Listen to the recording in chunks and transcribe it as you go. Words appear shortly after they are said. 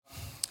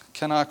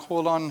Can I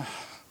call on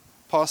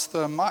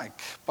Pastor Mike?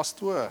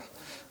 Pastor.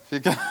 If you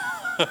can.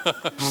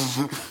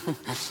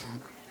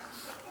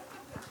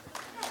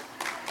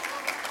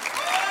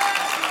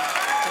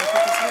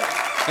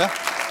 Yeah.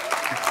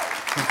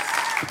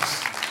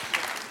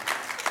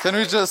 Can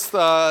we just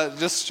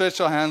stretch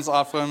our hands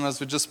out for him as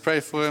we just pray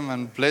for him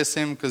and bless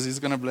him, because he's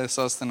going to bless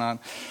us tonight.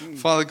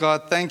 Father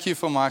God, thank you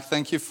for Mike.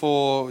 Thank you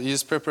for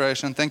his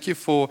preparation. Thank you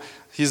for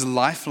his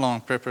lifelong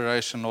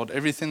preparation, Lord,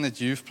 everything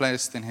that you've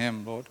placed in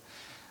him, Lord.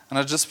 And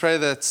I just pray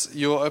that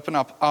you'll open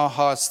up our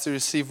hearts to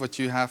receive what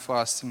you have for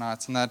us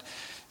tonight, and that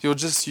you'll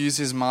just use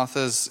his mouth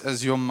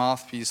as your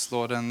mouthpiece,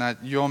 Lord, and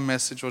that your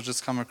message will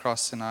just come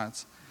across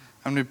tonight.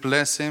 And we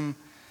bless him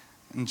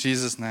in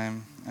Jesus'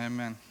 name.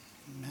 Amen.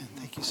 Amen.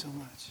 Thank you so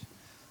much.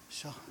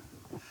 Sure.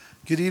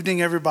 Good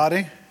evening,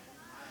 everybody.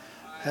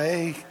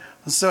 Hey,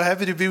 I'm so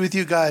happy to be with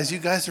you guys. You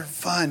guys are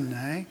fun,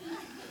 eh?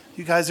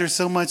 You guys are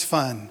so much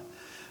fun.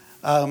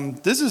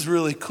 This is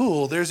really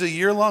cool. There's a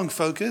year-long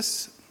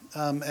focus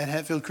at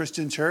Hatfield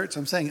Christian Church.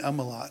 I'm saying a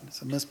lot,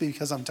 so it must be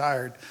because I'm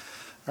tired.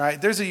 All right,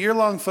 there's a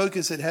year-long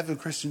focus at Hatfield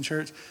Christian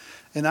Church,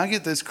 and I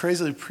get this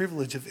crazy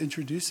privilege of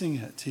introducing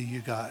it to you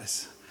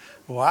guys.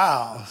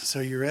 Wow. So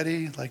you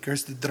ready? Like,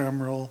 here's the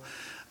drum roll.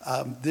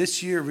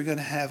 This year, we're going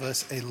to have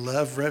us a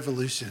love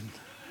revolution.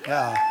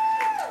 Yeah.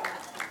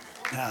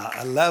 Now,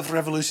 a love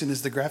revolution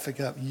is the graphic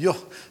up.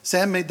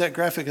 Sam made that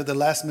graphic at the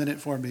last minute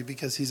for me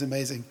because he's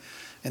amazing.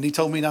 And he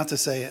told me not to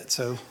say it,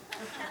 so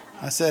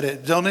I said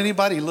it. Don't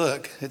anybody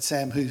look at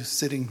Sam, who's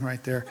sitting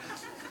right there.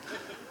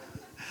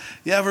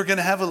 Yeah, we're going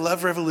to have a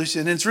love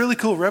revolution. And it's really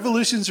cool.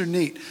 Revolutions are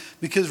neat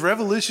because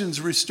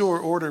revolutions restore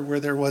order where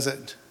there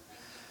wasn't.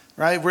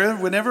 Right?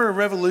 Whenever a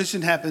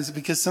revolution happens,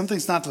 because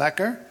something's not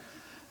lekker,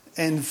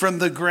 and from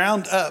the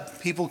ground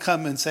up, people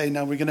come and say,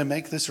 no, we're going to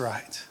make this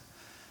right.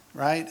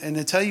 Right? And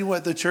to tell you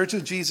what, the Church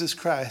of Jesus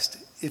Christ,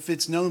 if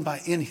it's known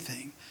by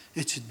anything,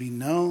 it should be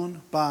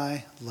known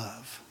by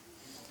love.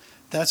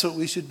 That's what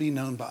we should be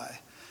known by.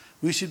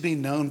 We should be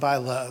known by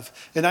love.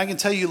 And I can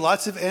tell you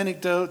lots of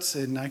anecdotes,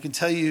 and I can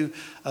tell you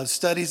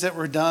studies that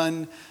were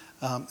done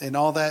and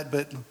all that,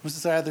 but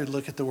let's rather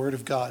look at the Word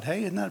of God.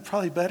 Hey, isn't that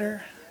probably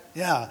better?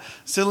 Yeah.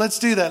 So let's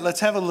do that. Let's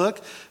have a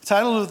look. The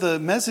title of the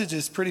message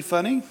is pretty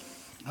funny.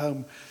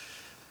 And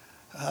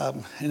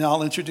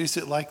I'll introduce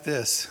it like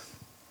this.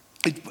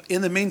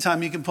 In the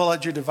meantime, you can pull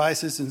out your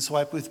devices and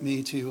swipe with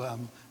me to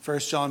 1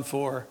 John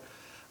 4.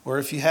 Or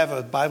if you have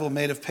a Bible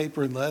made of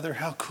paper and leather,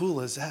 how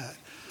cool is that?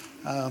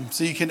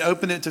 So you can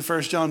open it to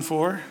 1 John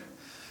 4.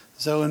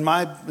 So in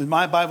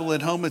my Bible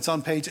at home, it's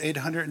on page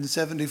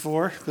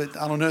 874. But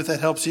I don't know if that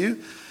helps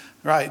you.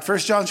 Right, 1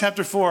 John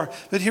chapter 4.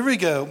 But here we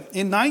go.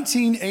 In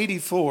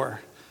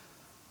 1984,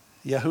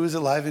 yeah, who was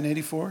alive in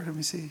 84? Let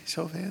me see.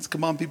 Show of hands.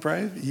 Come on, be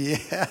brave.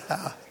 Yeah.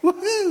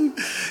 Woohoo.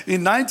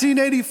 In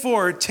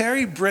 1984,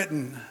 Terry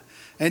Britton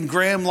and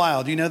Graham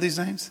Lyle. Do you know these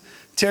names?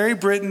 Terry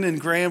Britton and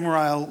Graham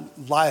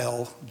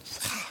Lyle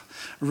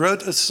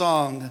wrote a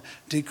song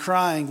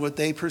decrying what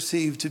they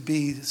perceived to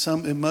be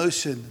some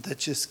emotion that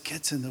just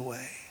gets in the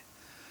way.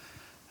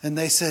 And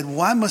they said,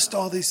 why must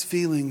all these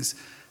feelings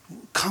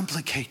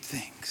complicate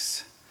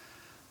things?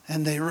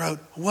 And they wrote,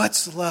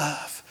 what's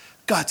love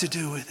got to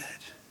do with it?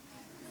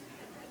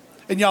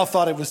 And y'all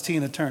thought it was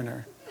Tina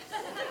Turner.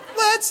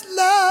 What's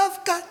love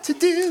got to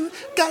do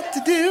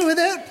with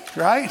it?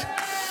 Right?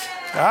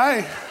 All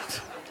right.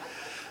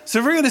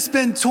 So we're going to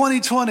spend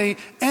 2020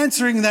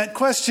 answering that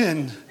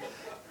question.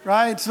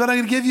 Right? So I'm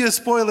going to give you a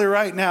spoiler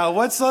right now.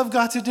 What's love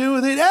got to do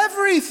with it?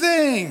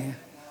 Everything.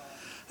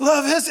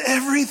 Love has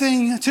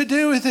everything to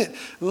do with it.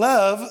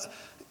 Love,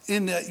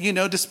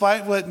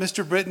 despite what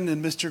Mr. Britton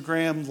and Mr.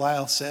 Graham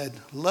Lyle said,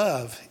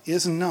 love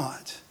is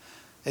not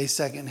a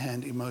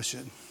secondhand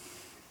emotion.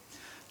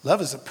 Love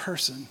is a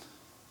person.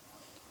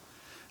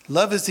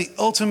 Love is the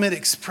ultimate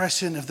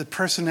expression of the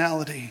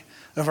personality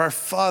of our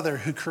Father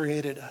who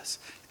created us.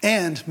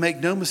 And make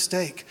no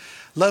mistake,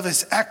 love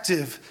is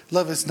active.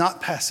 Love is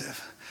not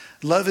passive.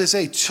 Love is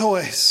a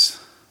choice.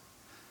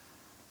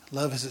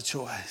 Love is a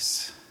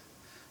choice.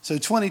 So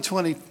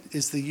 2020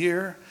 is the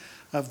year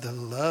of the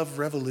love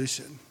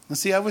revolution. Now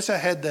see, I wish I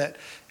had that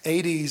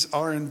 80s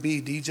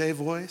R&B DJ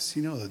voice,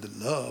 the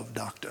love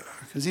doctor.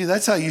 Because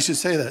that's how you should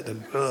say that, the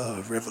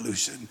love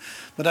revolution.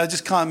 But I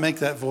just can't make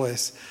that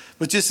voice.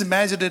 But just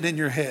imagine it in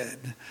your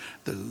head,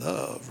 the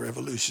love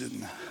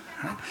revolution.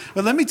 Right?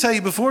 But let me tell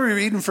you, before we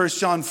read in 1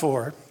 John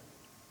 4,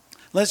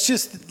 let's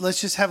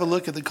just have a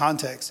look at the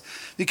context.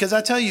 Because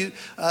I tell you,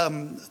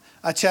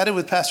 I chatted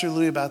with Pastor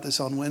Louis about this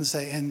on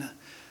Wednesday, and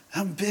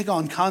I'm big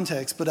on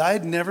context, but I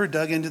had never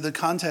dug into the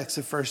context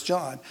of 1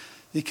 John.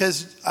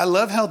 Because I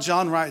love how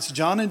John writes.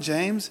 John and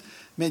James,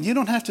 man, you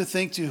don't have to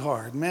think too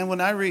hard. Man, when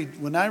I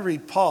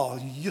read Paul,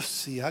 you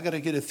see, I got to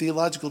get a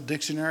theological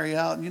dictionary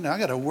out. I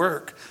got to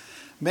work.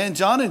 Man,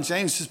 John and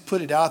James just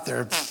put it out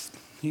there,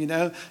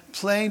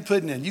 plain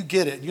pudding in. You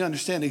get it. You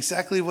understand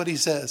exactly what he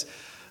says.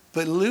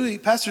 But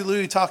Pastor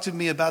Louis talked to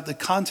me about the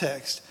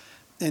context,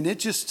 and it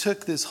just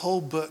took this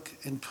whole book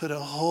and put a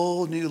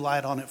whole new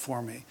light on it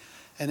for me.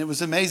 And it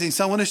was amazing.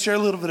 So I want to share a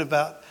little bit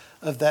about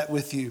of that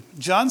with you.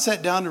 John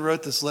sat down and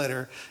wrote this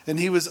letter, and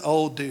he was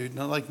old, dude.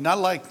 Not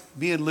like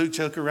me and Luke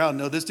joke around.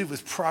 No, this dude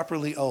was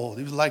properly old.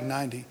 He was like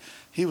 90.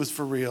 He was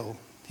for real.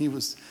 He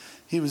was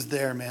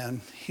there,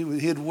 man.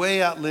 He had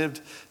way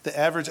outlived the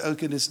average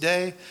oak in his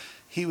day.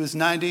 He was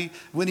 90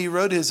 when he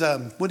wrote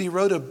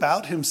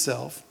about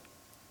himself.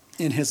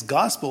 In his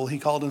gospel, he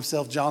called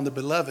himself John the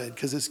Beloved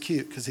because it's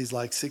cute because he's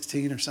like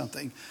 16 or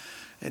something.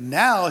 And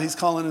now he's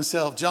calling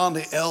himself John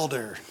the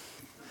Elder,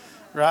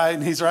 right?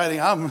 And he's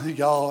writing, I'm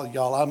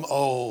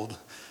old,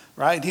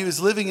 right? And he was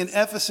living in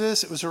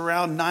Ephesus. It was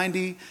around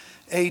 90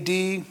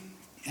 AD.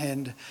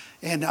 And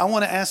I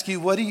want to ask you,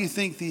 what do you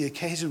think the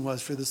occasion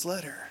was for this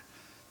letter?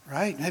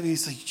 Right? Maybe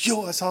he's like,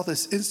 yo, I saw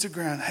this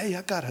Instagram. Hey,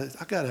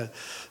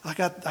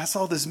 I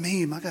saw this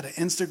meme. I got to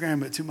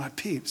Instagram it to my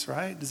peeps,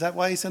 right? Is that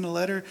why he sent a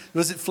letter?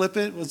 Was it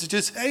flippant? Was it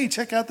just, hey,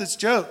 check out this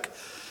joke,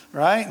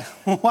 right?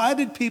 Why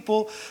did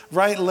people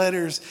write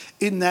letters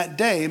in that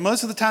day?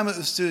 Most of the time it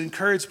was to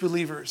encourage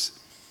believers,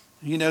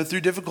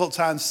 through difficult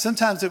times.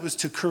 Sometimes it was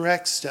to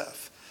correct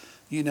stuff.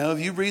 If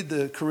you read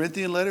the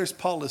Corinthian letters,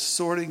 Paul is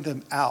sorting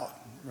them out.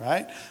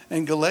 Right?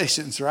 And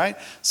Galatians, right?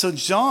 So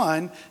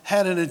John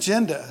had an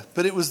agenda,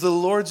 but it was the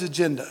Lord's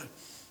agenda.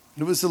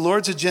 It was the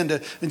Lord's agenda.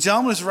 And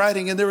John was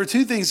writing, and there were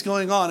two things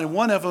going on. And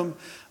one of them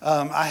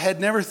I had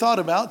never thought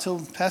about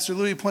till Pastor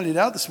Louis pointed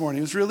out this morning.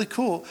 It was really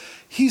cool.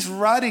 He's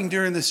writing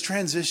during this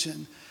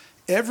transition.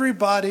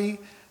 Everybody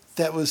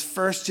that was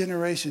first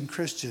generation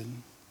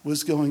Christian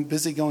was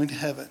busy going to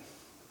heaven.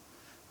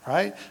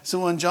 Right?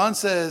 So when John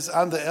says,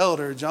 I'm the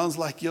elder, John's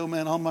like, yo,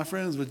 man, all my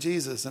friends with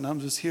Jesus, and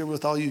I'm just here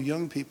with all you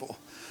young people.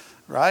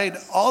 Right?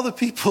 All the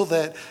people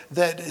that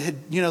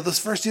had, those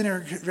first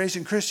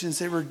generation Christians,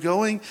 they were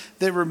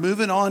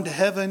moving on to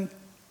heaven.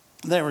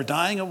 They were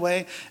dying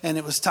away, and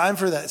it was time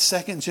for that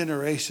second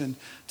generation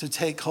to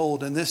take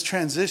hold. And this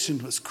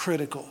transition was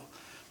critical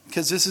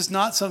because this is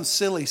not some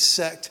silly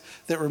sect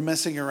that we're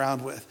messing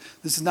around with.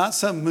 This is not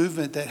some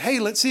movement that, hey,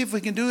 let's see if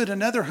we can do it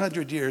another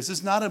 100 years. This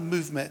is not a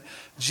movement.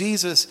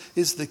 Jesus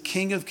is the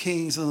King of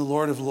Kings and the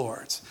Lord of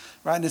Lords.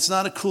 Right? And it's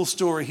not a cool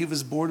story. He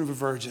was born of a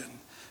virgin.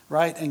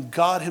 Right? And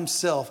God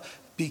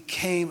himself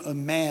became a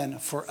man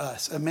for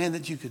us, a man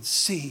that you could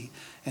see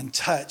and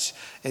touch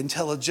and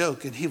tell a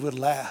joke and he would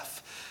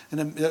laugh.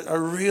 And a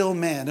real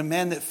man, a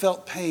man that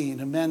felt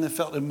pain, a man that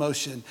felt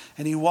emotion,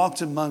 and he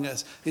walked among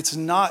us. It's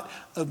not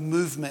a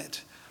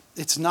movement.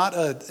 It's not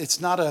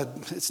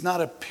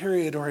a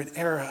period or an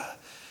era.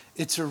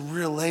 It's a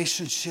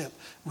relationship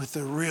with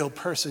a real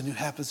person who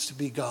happens to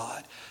be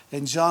God.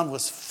 And John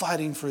was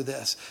fighting for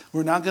this.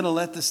 We're not going to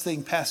let this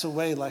thing pass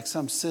away like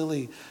some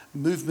silly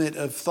movement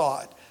of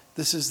thought.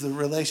 This is the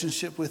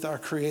relationship with our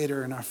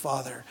Creator and our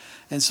Father.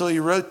 And so he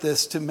wrote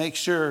this to make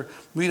sure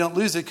we don't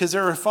lose it, because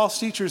there are false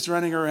teachers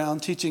running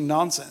around teaching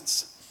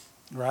nonsense,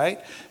 right?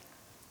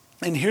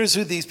 And here's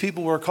who these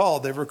people were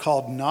called. They were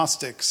called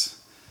Gnostics.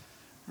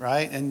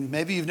 Right? And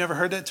maybe you've never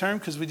heard that term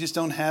because we just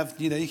don't have,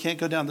 you can't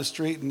go down the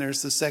street and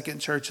there's the second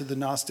church of the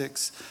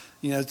Gnostics.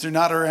 They're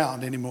not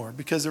around anymore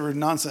because they were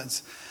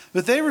nonsense.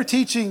 But they were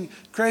teaching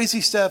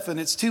crazy stuff, and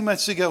it's too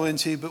much to go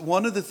into. But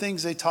one of the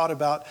things they taught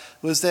about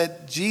was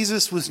that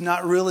Jesus was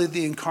not really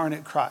the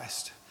incarnate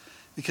Christ,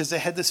 because they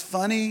had this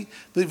funny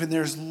belief, and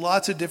there's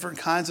lots of different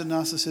kinds of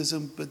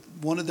Gnosticism, but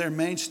one of their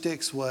main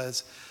sticks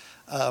was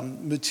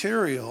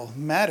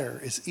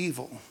matter is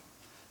evil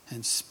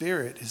and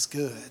spirit is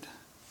good.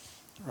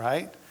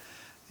 Right?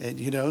 And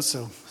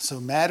so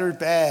matter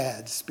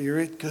bad,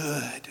 spirit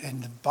good,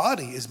 and the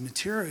body is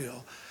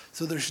material.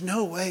 So there's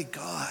no way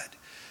God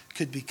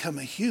could become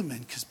a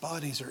human because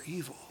bodies are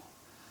evil.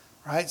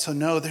 Right?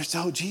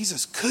 So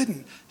Jesus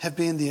couldn't have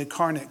been the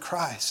incarnate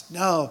Christ.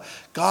 No,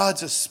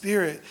 God's a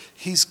spirit.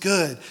 He's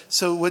good.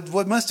 So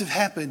what must have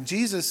happened?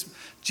 Jesus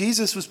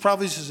was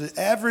probably just an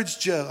average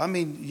Joe. I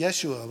mean,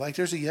 Yeshua, like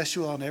there's a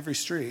Yeshua on every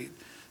street.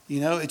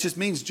 It just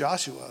means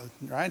Joshua,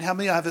 right? How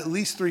many? I have at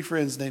least 3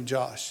 friends named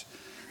Josh,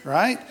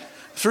 right?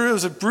 So it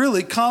was a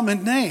really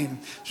common name.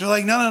 So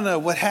like, no.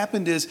 What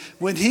happened is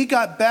when he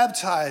got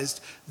baptized,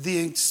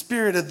 the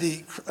Spirit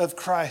of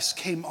Christ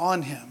came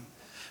on him.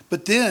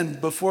 But then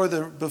before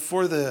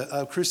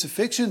the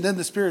crucifixion, then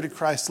the Spirit of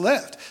Christ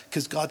left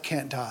because God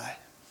can't die.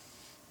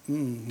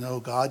 No,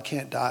 God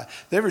can't die.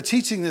 They were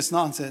teaching this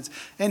nonsense.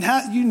 And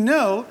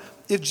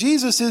if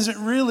Jesus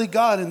isn't really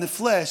God in the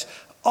flesh,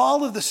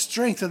 all of the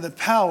strength and the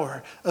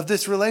power of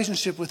this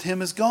relationship with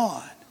him is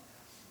gone.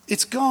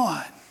 It's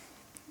gone,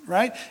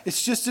 right?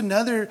 It's just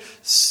another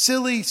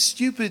silly,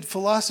 stupid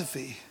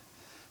philosophy,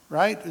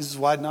 right? This is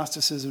why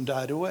Gnosticism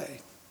died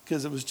away,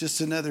 because it was just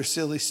another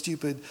silly,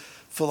 stupid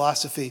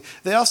philosophy.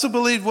 They also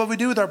believed what we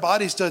do with our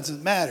bodies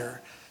doesn't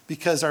matter,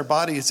 because our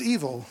body is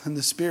evil and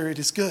the spirit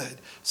is good.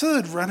 So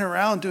they'd run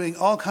around doing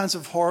all kinds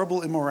of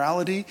horrible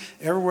immorality.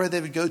 Everywhere they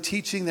would go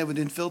teaching, they would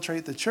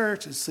infiltrate the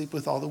church and sleep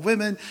with all the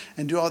women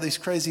and do all these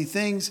crazy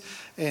things.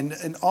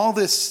 And all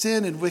this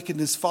sin and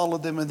wickedness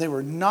followed them, and they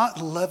were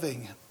not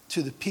loving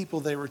to the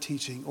people they were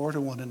teaching or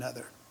to one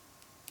another.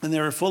 And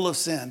they were full of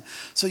sin.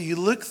 So you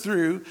look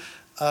through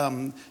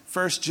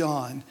 1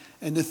 John.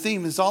 And the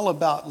theme is all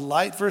about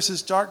light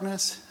versus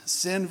darkness,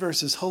 sin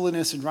versus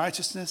holiness and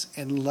righteousness,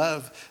 and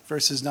love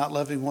versus not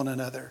loving one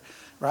another.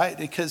 Right?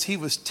 Because he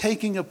was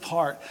taking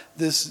apart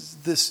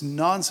this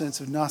nonsense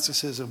of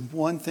Gnosticism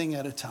one thing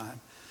at a time.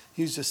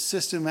 He was just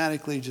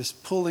systematically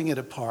just pulling it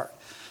apart.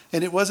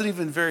 And it wasn't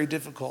even very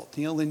difficult.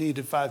 He only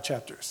needed 5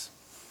 chapters.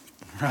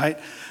 Right?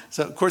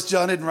 So, of course,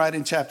 John didn't write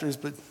in chapters,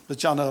 but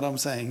y'all know what I'm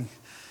saying.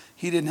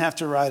 He didn't have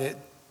to write it.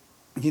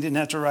 He didn't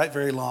have to write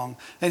very long.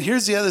 And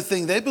here's the other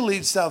thing. They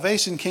believed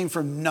salvation came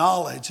from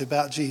knowledge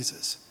about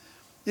Jesus.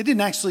 It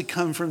didn't actually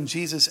come from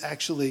Jesus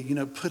actually,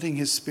 putting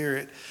his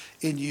spirit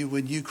in you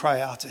when you cry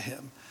out to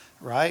him,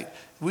 right?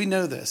 We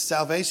know this.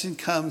 Salvation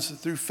comes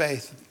through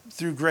faith,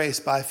 through grace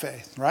by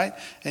faith, right?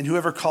 And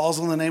whoever calls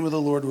on the name of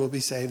the Lord will be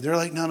saved. They're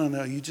like,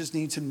 no. You just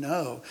need to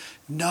know.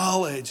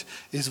 Knowledge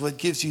is what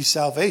gives you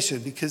salvation,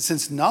 because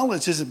since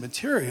knowledge isn't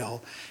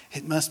material,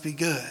 it must be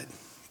good,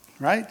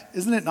 right?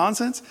 Isn't it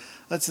nonsense?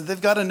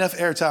 They've got enough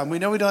airtime. We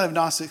know we don't have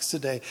Gnostics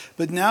today,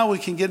 but now we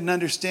can get an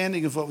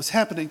understanding of what was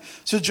happening.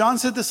 So John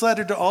sent this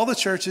letter to all the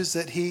churches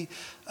that he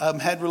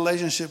had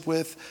relationship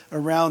with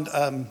around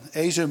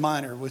Asia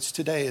Minor, which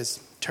today is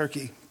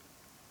Turkey,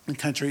 the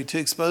country, to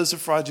expose the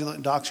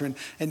fraudulent doctrine.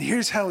 And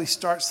here's how he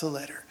starts the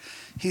letter.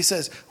 He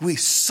says, we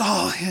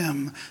saw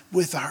him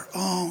with our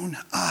own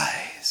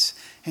eyes,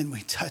 and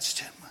we touched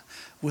him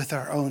with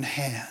our own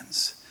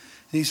hands.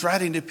 And he's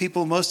writing to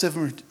people, most of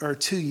them are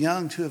too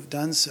young to have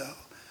done so.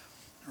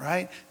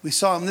 Right? We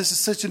saw him. This is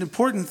such an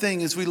important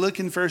thing as we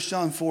look in 1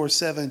 John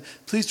 4:7.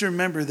 Please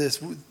remember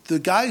this. The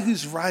guy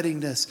who's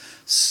writing this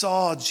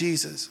saw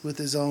Jesus with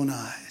his own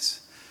eyes.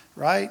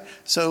 Right?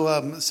 So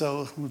I'm going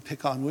to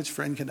pick on, which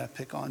friend can I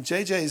pick on?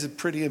 JJ is a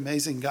pretty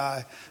amazing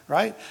guy.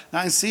 Right? And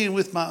I can see him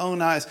with my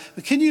own eyes.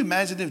 But can you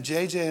imagine if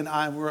JJ and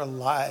I were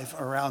alive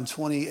around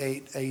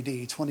 28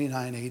 AD,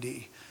 29 AD?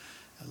 A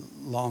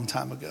long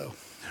time ago.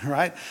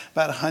 Right?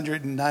 About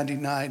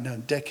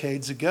 199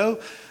 decades ago.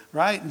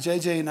 Right? And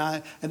JJ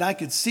and I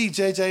could see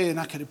JJ and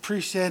I could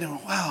appreciate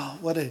him. Wow,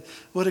 what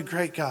a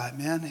great guy,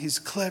 man. He's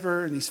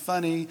clever and he's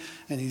funny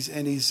and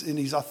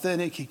he's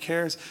authentic. He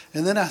cares.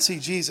 And then I see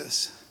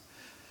Jesus,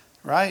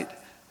 right?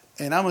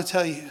 And I'm going to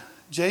tell you,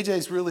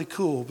 JJ's really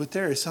cool, but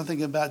there is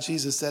something about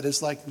Jesus that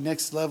is like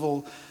next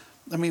level.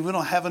 I mean, we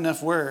don't have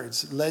enough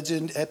words.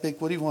 Legend,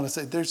 epic, what do you want to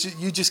say?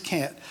 You just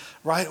can't,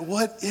 right?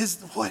 What is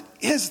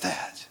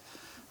that?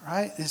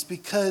 Right? It's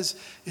because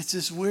it's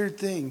this weird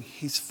thing.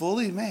 He's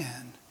fully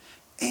man.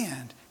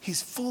 And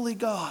he's fully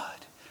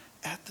God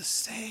at the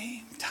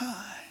same time.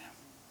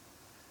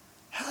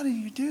 How do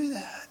you do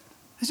that?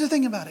 Here's the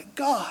thing about it.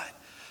 God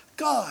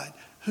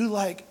who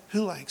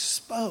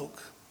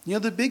spoke.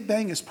 The Big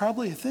Bang is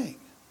probably a thing,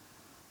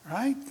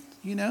 right?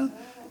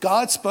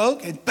 God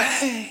spoke and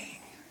bang,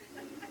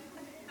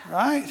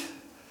 right?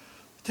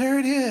 There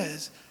it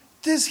is.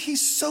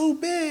 He's so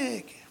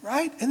big,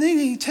 right? And then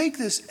he take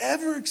this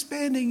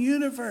ever-expanding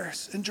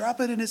universe and drop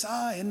it in his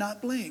eye and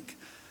not blink.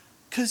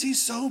 Because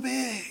he's so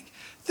big.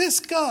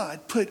 This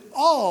God put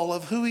all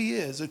of who he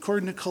is,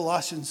 according to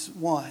Colossians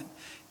 1,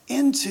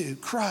 into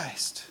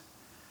Christ.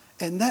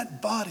 And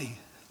that body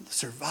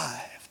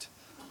survived.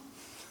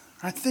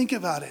 Right? Think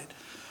about it.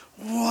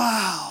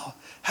 Wow.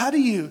 How do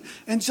you?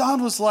 And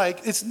John was like,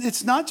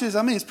 it's not just,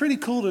 it's pretty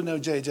cool to know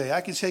JJ. I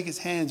can shake his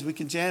hands. We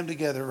can jam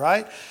together,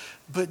 right?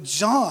 But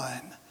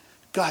John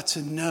got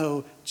to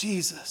know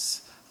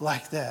Jesus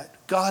like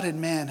that. God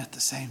and man at the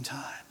same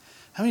time.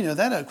 How many know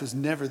that oak was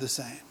never the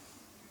same?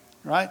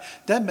 Right?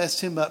 That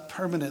messed him up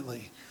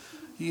permanently.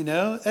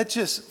 That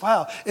just,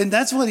 wow. And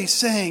that's what he's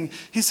saying.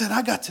 He said,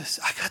 I got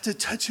to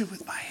touch it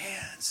with my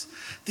hands.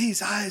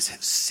 These eyes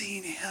have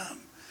seen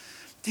him.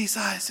 These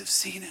eyes have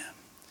seen him.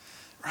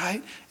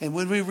 Right? And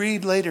when we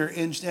read later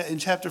in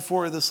chapter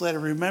 4 of this letter,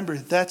 remember,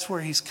 that's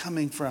where he's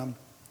coming from.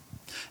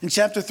 In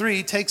chapter 3,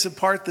 he takes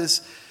apart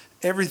this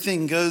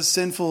everything goes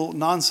sinful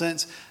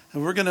nonsense.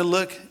 And we're going to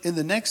look in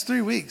the next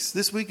 3 weeks,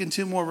 this week and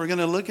 2 more, we're going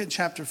to look at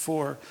chapter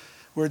 4.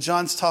 Where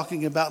John's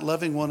talking about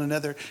loving one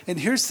another. And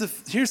here's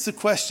the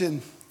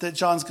question that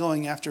John's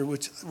going after,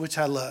 which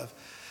I love.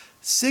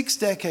 6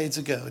 decades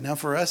ago, now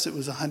for us it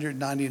was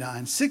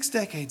 199. 6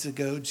 decades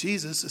ago,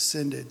 Jesus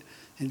ascended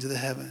into the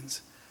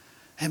heavens.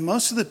 And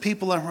most of the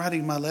people I'm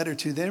writing my letter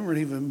to, they weren't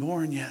even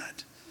born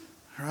yet.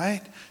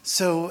 Right?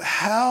 So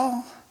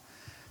how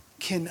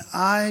can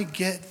I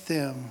get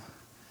them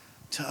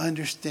to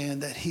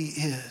understand that he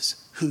is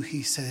who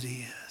he said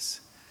he is?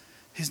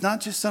 He's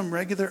not just some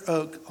regular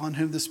oak on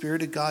whom the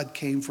Spirit of God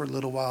came for a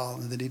little while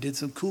and then he did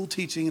some cool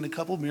teaching and a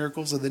couple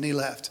miracles and then he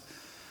left.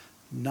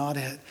 Not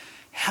it.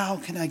 How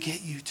can I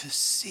get you to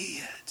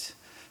see it?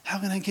 How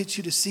can I get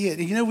you to see it?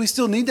 And we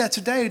still need that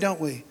today,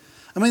 don't we?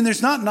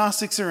 There's not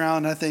Gnostics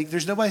around, I think.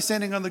 There's nobody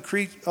standing on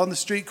the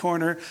street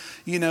corner,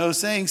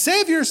 saying,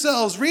 save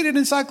yourselves, read an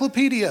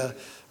encyclopedia,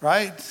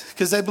 right?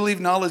 Because they believe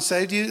knowledge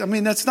saved you.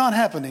 That's not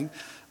happening,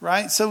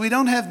 right? So we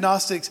don't have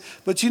Gnostics.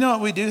 But you know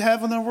what we do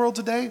have in the world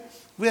today?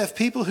 We have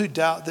people who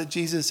doubt that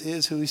Jesus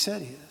is who he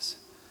said he is.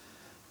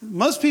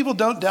 Most people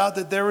don't doubt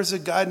that there was a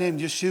guy named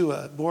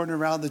Yeshua born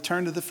around the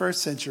turn of the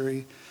first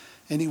century,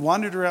 and he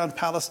wandered around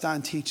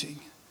Palestine teaching.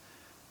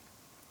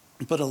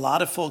 But a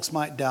lot of folks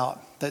might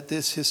doubt that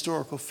this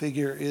historical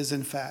figure is,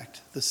 in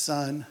fact, the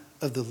Son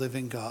of the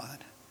living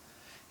God.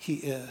 He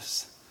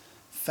is.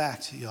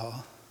 Fact,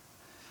 y'all.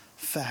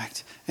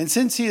 Fact. And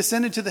since he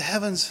ascended to the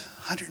heavens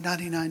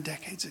 199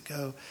 decades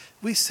ago,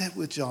 we sit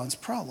with John's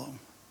problem.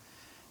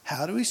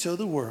 How do we show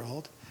the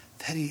world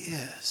that he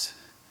is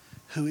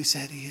who he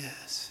said he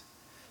is?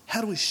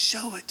 How do we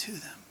show it to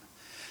them?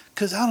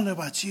 Because I don't know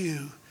about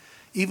you,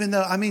 even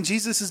though,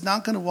 Jesus is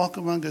not going to walk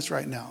among us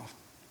right now,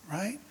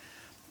 right?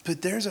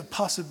 But there's a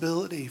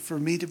possibility for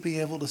me to be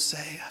able to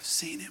say, I've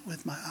seen it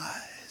with my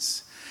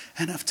eyes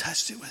and I've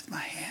touched it with my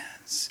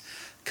hands.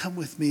 Come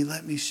with me,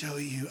 let me show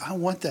you. I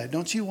want that.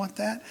 Don't you want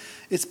that?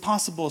 It's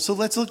possible. So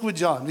let's look with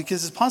John,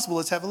 because it's possible.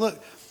 Let's have a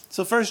look.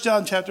 So 1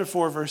 John chapter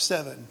 4, verse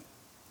 7.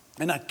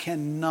 And I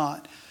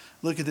cannot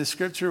look at this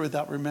scripture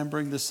without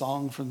remembering the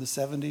song from the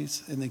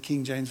 70s in the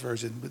King James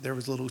Version. But there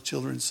was a little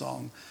children's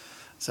song.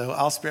 So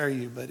I'll spare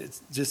you, but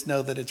just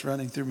know that it's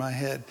running through my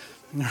head.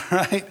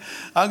 Right?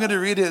 I'm going to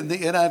read it in the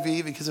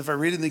NIV, because if I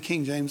read it in the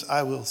King James,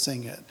 I will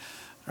sing it.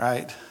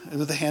 Right?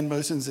 With the hand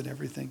motions and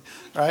everything.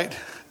 Right?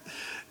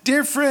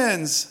 Dear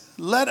friends,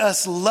 let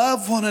us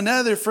love one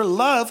another, for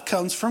love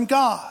comes from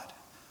God.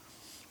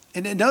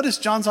 And notice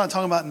John's not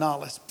talking about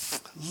knowledge.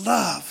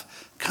 Love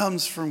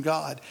comes from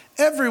God.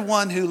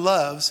 Everyone who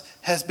loves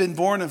has been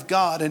born of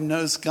God and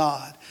knows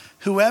God.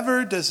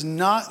 Whoever does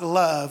not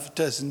love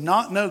does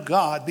not know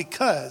God,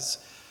 because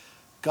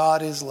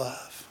God is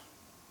love.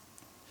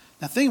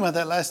 Now think about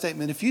that last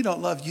statement. If you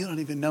don't love, you don't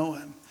even know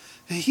him.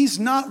 He's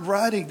not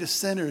writing to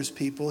sinners,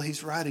 people.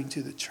 He's writing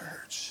to the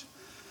church.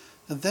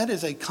 Now, that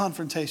is a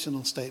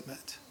confrontational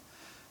statement,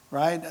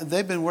 right?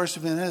 They've been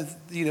worshiping,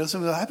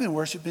 some of them, I've been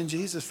worshiping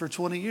Jesus for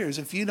 20 years.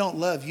 If you don't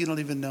love, you don't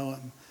even know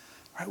him.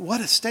 Right?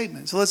 What a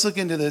statement. So let's look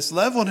into this.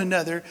 Love one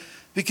another,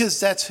 because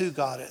that's who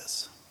God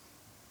is.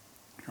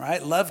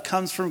 Right? Love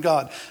comes from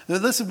God. Now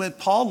listen, when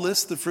Paul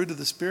lists the fruit of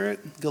the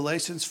Spirit,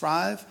 Galatians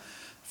 5,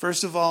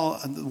 first of all,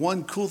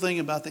 one cool thing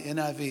about the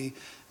NIV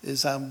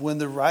is when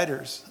the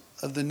writers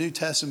of the New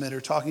Testament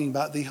are talking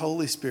about the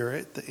Holy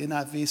Spirit, the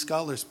NIV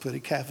scholars put a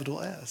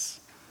capital S.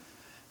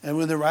 And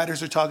when the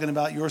writers are talking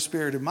about your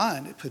spirit and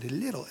mine, they put a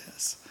little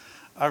s.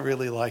 I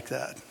really like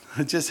that.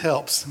 It just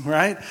helps,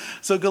 right?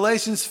 So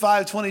Galatians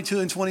 5, 22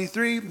 and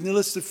 23, it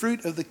lists the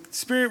fruit of the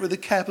Spirit with a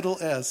capital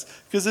S,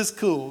 because it's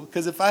cool.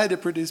 Because if I had to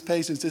produce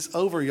patience, it's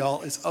over,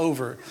 y'all. It's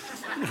over,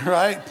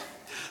 right?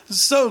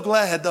 So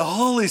glad the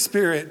Holy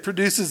Spirit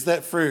produces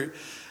that fruit.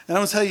 And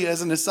I'm going to tell you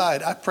as an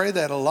aside, I pray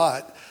that a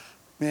lot.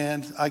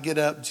 Man, I get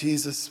up,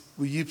 Jesus,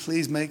 will you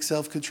please make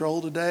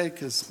self-control today?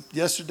 Because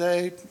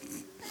yesterday,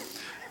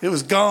 it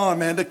was gone,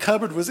 man. The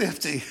cupboard was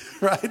empty,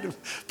 right?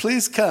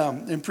 Please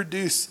come and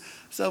produce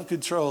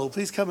self-control.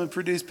 Please come and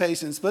produce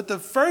patience. But the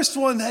first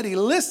one that he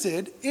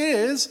listed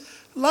is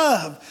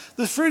love.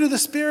 The fruit of the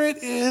Spirit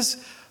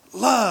is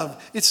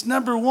love. It's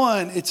number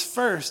one. It's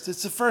first.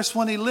 It's the first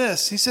one he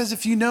lists. He says,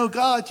 if you know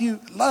God, you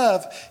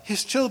love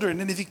his children.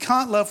 And if you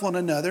can't love one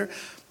another,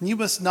 you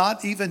must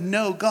not even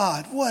know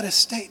God. What a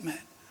statement.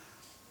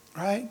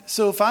 Right?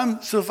 So if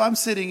I'm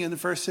sitting in the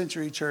first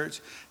century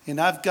church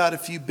and I've got a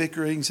few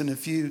bickerings and a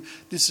few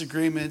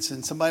disagreements,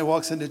 and somebody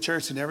walks into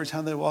church and every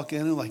time they walk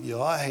in, they're like,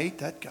 yo, I hate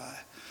that guy.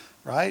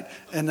 Right?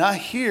 And I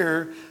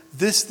hear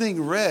this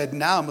thing read,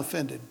 now I'm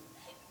offended.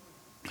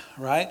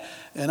 Right?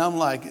 And I'm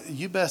like,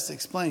 you best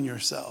explain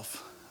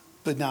yourself.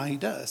 But now he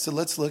does. So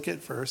let's look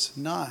at verse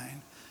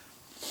 9.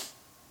 It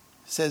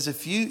says,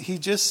 he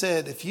just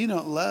said, if you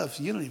don't love,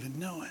 you don't even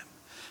know him.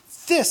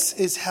 This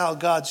is how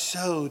God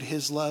showed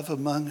his love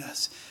among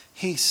us.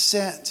 He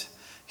sent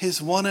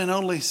his one and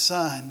only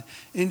Son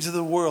into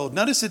the world.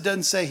 Notice it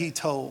doesn't say he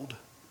told,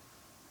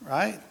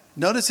 right?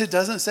 Notice it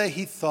doesn't say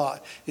he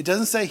thought. It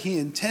doesn't say he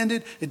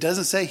intended. It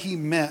doesn't say he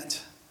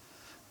meant.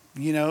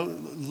 You know,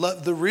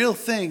 love, the real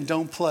thing,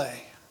 don't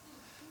play,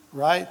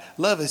 right?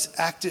 Love is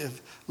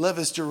active. Love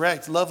is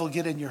direct. Love will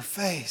get in your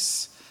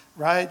face,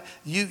 right?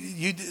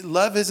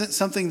 Love isn't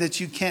something that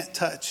you can't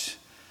touch.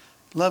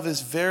 Love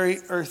is very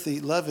earthy.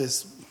 Love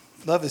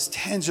is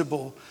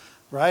tangible,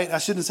 right? I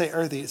shouldn't say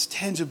earthy. It's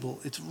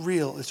tangible. It's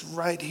real. It's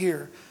right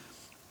here,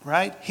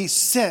 right? He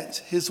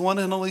sent his one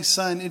and only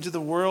Son into the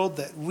world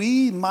that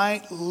we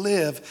might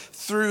live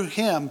through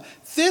him.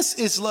 This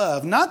is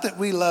love. Not that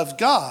we love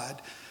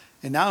God.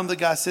 And now I'm the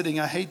guy sitting,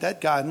 I hate that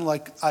guy. And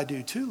like, I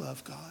do too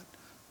love God,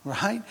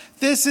 right?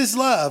 This is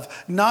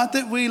love. Not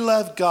that we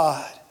love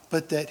God,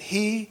 but that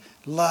he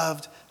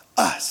loved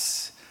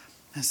us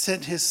and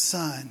sent his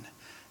Son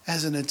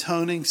as an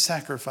atoning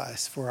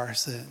sacrifice for our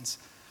sins.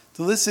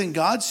 So listen,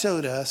 God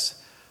showed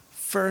us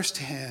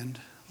firsthand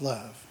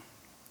love.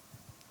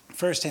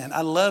 Firsthand.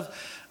 I love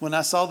when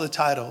I saw the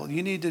title.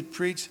 You need to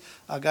preach.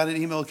 I got an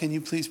email. Can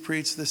you please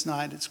preach this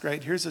night? It's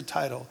great. Here's the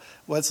title.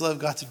 What's love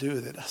got to do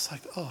with it? I was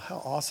like, oh,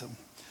 how awesome.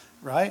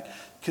 Right?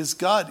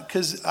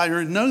 Because I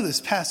know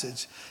this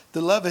passage.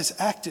 The love is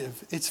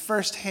active. It's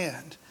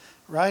firsthand.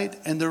 right?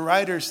 And the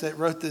writers that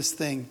wrote this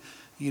thing,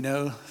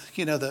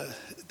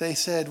 they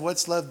said,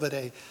 what's love but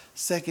a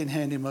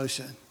secondhand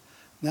emotion?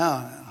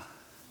 No.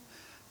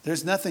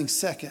 There's nothing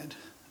second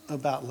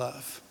about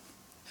love.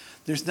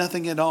 There's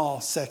nothing at all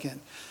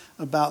second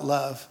about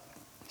love.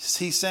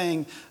 He's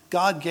saying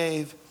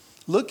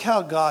look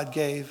how God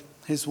gave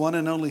his one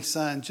and only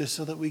son just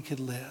so that we could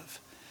live.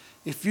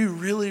 If you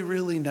really,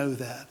 really know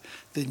that,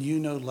 then you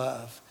know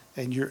love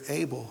and you're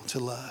able to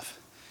love.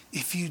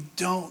 If you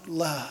don't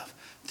love,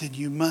 then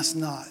you must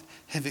not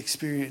have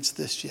experienced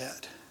this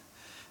yet.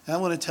 And I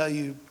want to tell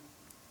you,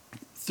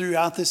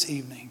 throughout this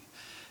evening,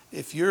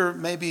 if you're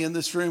maybe in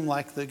this room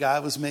like the guy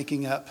was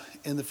making up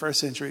in the first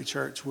century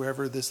church,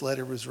 wherever this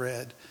letter was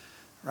read,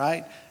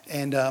 right?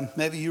 And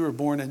maybe you were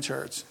born in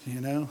church,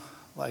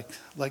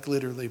 like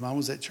literally. Mom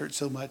was at church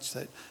so much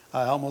that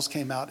I almost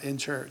came out in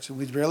church. And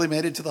we barely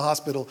made it to the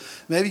hospital.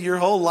 Maybe your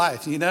whole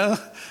life,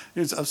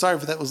 I'm sorry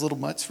if that was a little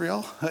much for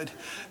y'all. But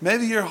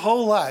maybe your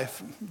whole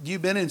life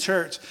you've been in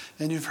church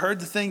and you've heard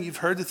the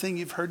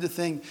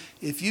thing.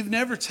 If you've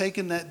never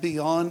taken that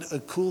beyond a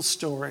cool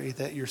story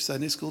that your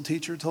Sunday school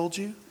teacher told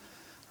you,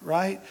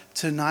 right?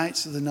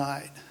 Tonight's the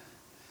night.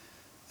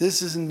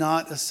 This is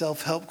not a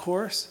self-help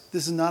course.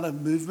 This is not a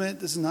movement.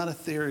 This is not a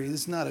theory.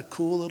 This is not a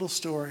cool little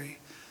story,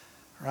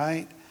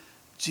 right?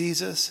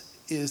 Jesus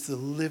is the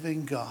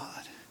living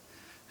God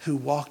who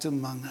walked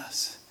among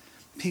us.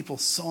 People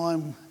saw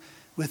him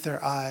with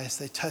their eyes.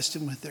 They touched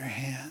him with their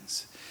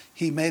hands.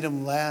 He made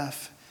them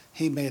laugh.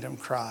 He made them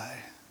cry,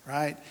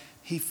 right?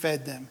 He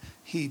fed them.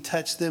 He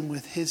touched them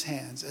with his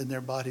hands and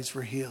their bodies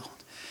were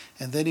healed.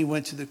 And then he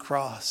went to the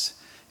cross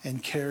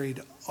and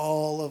carried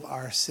all of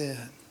our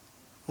sin.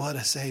 What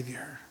a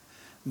Savior.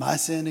 My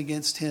sin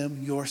against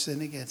him, your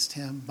sin against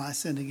him, my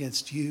sin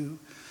against you,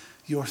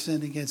 your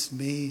sin against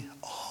me,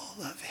 all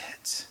of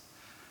it.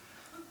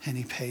 And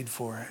he paid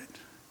for it.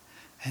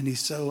 And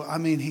he's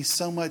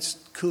so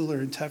much cooler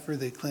and tougher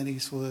than Clint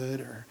Eastwood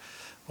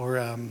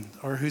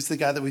or who's the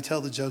guy that we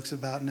tell the jokes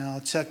about now,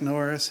 Chuck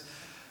Norris.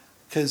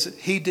 Because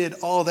he did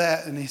all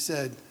that and he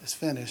said, it's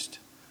finished.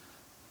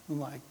 I'm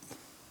like,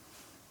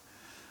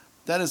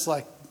 that is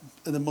like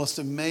the most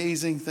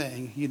amazing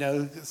thing.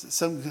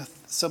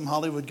 Some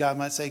Hollywood guy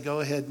might say, go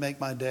ahead, make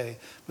my day.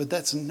 But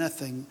that's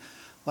nothing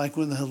like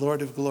when the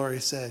Lord of Glory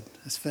said,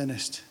 it's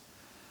finished.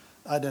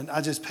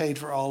 I just paid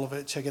for all of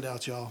it. Check it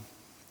out, y'all.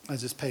 I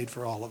just paid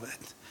for all of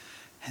it.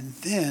 And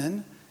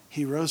then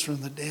he rose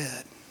from the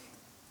dead.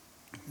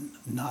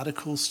 Not a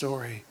cool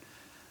story.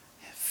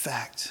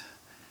 Fact.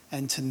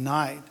 And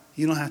tonight,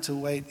 you don't have to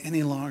wait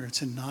any longer.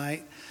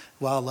 Tonight,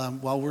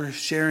 while we're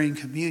sharing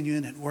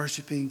communion and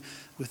worshiping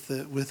with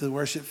the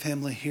worship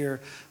family here,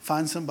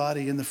 find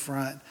somebody in the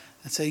front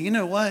and say, you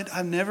know what?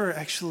 I've never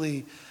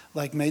actually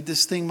made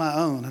this thing my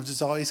own. I've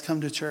just always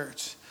come to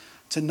church.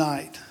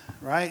 Tonight,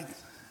 right?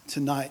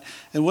 Tonight.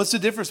 And what's the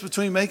difference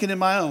between making it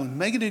my own?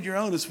 Making it your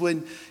own is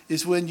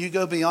when you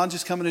go beyond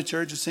just coming to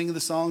church and singing the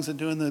songs and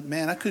doing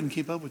I couldn't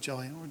keep up with y'all.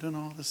 We're doing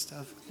all this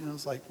stuff.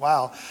 It's like,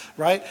 wow,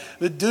 right?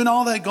 But doing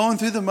all that, going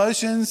through the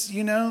motions,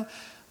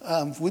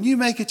 when you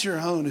make it your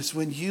own, is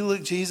when you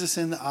look Jesus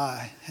in the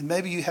eye. And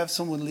maybe you have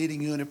someone leading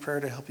you in a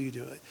prayer to help you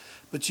do it.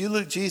 But you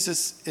look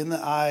Jesus in the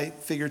eye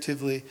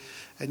figuratively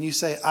and you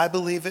say, I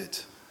believe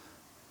it.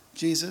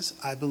 Jesus,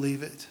 I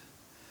believe it.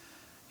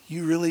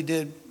 You really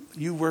did.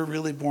 You were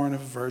really born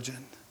of a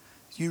virgin.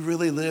 You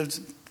really lived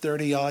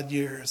 30 odd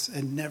years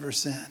and never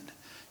sinned.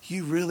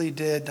 You really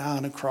did die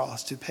on a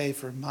cross to pay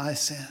for my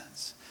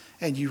sins.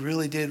 And you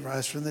really did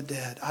rise from the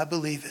dead. I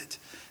believe it.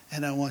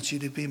 And I want you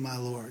to be my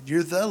Lord.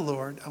 You're the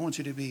Lord. I want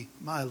you to be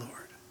my Lord.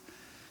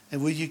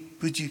 And would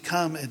you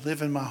come and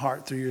live in my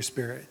heart through your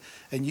Spirit?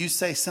 And you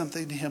say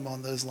something to him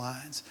on those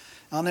lines.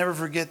 I'll never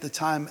forget the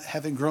time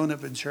having grown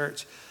up in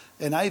church.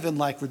 And I even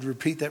would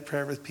repeat that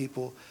prayer with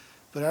people.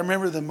 But I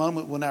remember the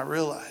moment when I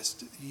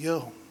realized,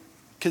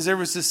 because there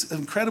was this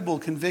incredible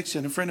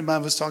conviction. A friend of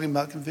mine was talking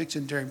about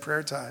conviction during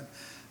prayer time,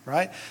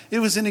 right? It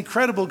was an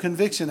incredible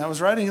conviction. I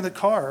was riding in the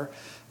car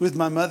with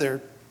my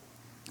mother,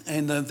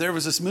 and there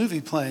was this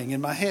movie playing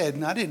in my head,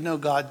 and I didn't know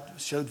God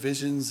showed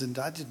visions, and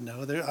I didn't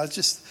know. I was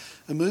just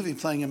a movie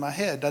playing in my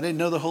head. I didn't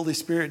know the Holy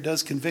Spirit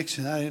does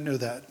conviction. I didn't know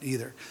that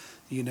either,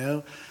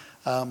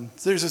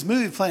 There's this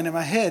movie playing in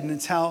my head, and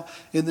it's how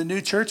in the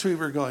new church we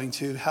were going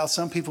to, how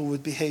some people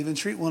would behave and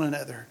treat one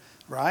another,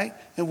 right?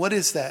 And what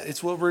is that?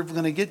 It's what we're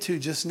going to get to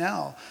just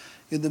now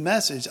in the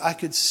message. I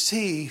could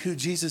see who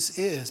Jesus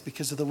is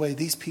because of the way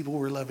these people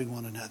were loving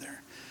one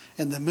another.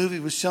 And the movie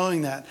was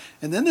showing that.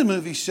 And then the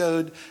movie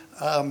showed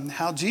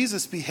how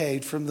Jesus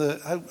behaved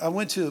I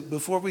went to,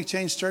 before we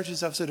changed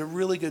churches, I was at a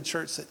really good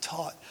church that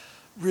taught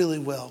really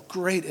well.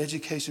 Great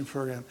education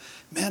program.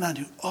 Man, I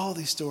knew all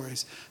these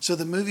stories. So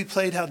the movie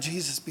played how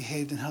Jesus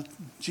behaved and how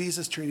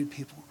Jesus treated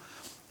people.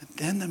 And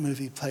then the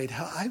movie played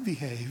how I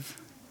behave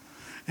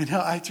and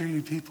how I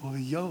treated people.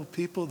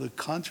 People, the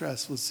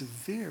contrast was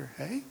severe.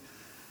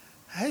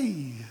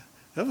 Hey,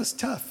 that was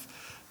tough.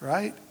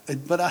 Right?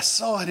 But I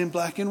saw it in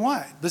black and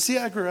white. But see,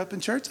 I grew up in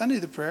church. I knew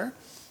the prayer.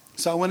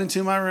 So I went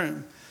into my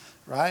room.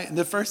 right? And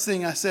the first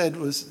thing I said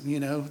was,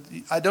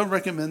 I don't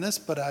recommend this,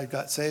 but I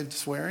got saved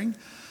swearing.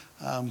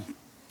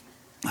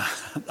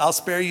 I'll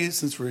spare you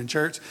since we're in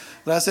church.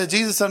 But I said,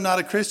 Jesus, I'm not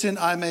a Christian.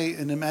 I'm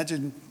and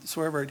imagine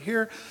swear word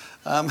here,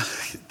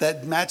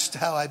 that matched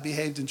how I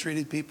behaved and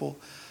treated people.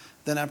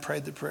 Then I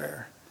prayed the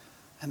prayer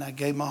and I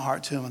gave my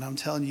heart to him. And I'm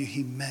telling you,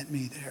 he met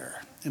me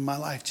there and my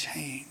life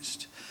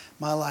changed.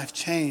 My life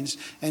changed.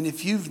 And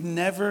if you've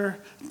never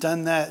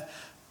done that,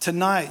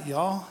 tonight,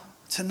 y'all,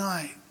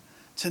 tonight,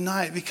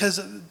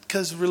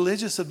 because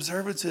religious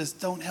observances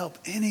don't help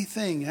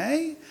anything,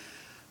 eh?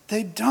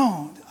 They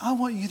don't. I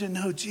want you to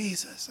know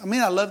Jesus. I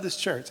mean, I love this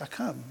church. I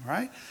come,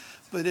 right?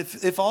 But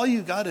if all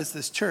you got is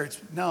this church,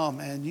 no,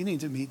 man, you need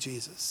to meet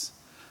Jesus,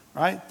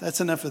 right?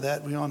 That's enough of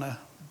that. We all know,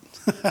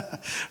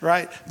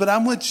 right? But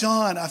I'm with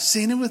John. I've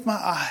seen him with my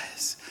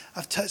eyes.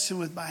 I've touched him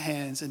with my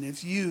hands. And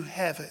if you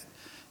haven't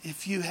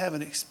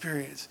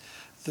experienced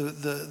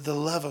the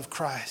love of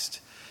Christ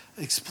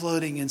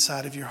exploding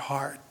inside of your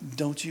heart,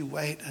 don't you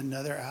wait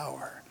another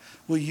hour.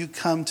 Will you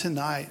come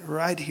tonight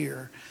right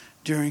here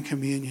during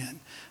communion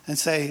and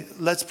say,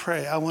 let's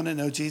pray. I want to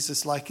know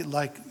Jesus like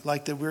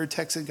the weird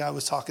Texan guy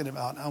was talking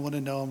about. I want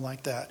to know him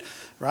like that,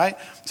 right?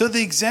 So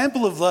the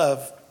example of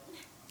love,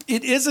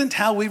 it isn't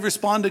how we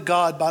respond to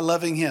God by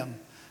loving him,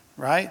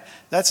 right?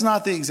 That's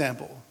not the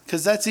example,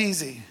 because that's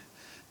easy.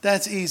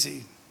 That's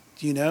easy.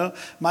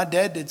 My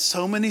dad did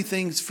so many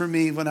things for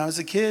me when I was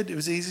a kid. It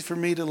was easy for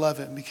me to love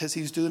him because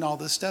he was doing all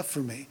this stuff for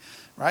me,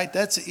 right?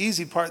 That's the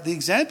easy part. The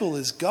example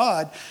is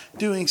God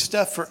doing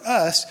stuff for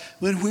us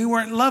when we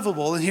weren't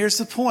lovable. And here's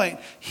the point.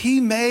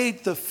 He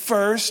made the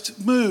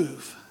first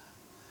move.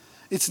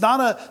 It's not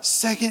a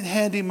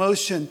secondhand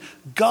emotion.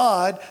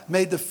 God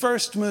made the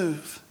first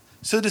move.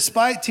 So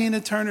despite Tina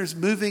Turner's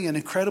moving and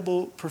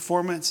incredible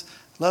performance,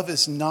 love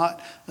is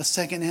not a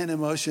secondhand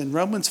emotion.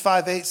 Romans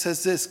 5:8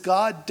 says this: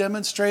 God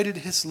demonstrated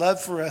his love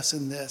for us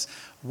in this.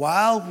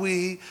 While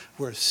we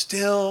were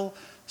still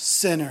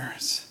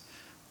sinners,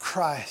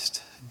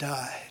 Christ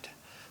died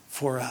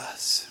for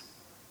us.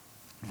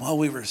 While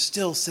we were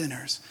still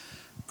sinners,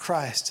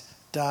 Christ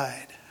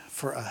died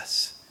for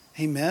us.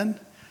 Amen?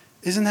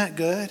 Isn't that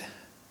good?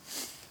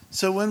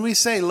 So when we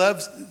say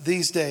love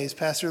these days,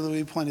 Pastor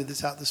Louis pointed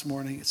this out this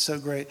morning, it's so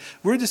great.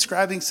 We're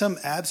describing some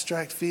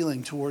abstract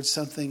feeling towards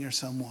something or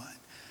someone.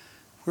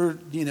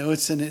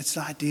 It's an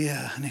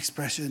idea, an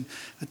expression,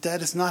 but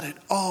that is not at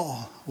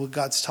all what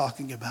God's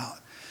talking about.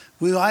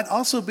 We might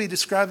also be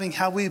describing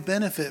how we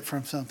benefit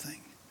from something,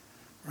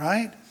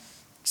 right?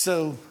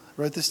 So,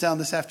 wrote this down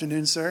this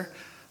afternoon, sir.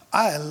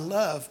 I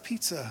love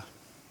pizza.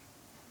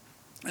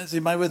 Is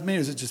anybody with me or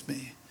is it just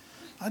me?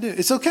 I do.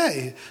 It's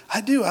okay. I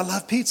do. I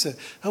love pizza.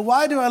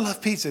 Why do I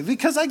love pizza?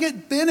 Because I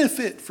get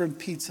benefit from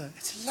pizza.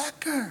 It's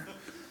lekker,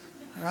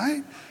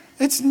 right?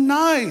 It's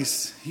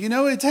nice.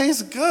 It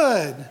tastes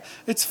good.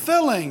 It's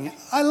filling.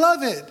 I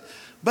love it.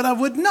 But I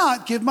would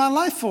not give my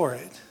life for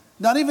it.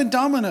 Not even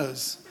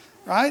Domino's,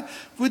 right?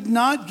 Would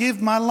not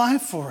give my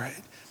life for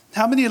it.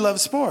 How many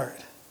love sport?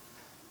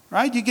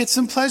 Right? You get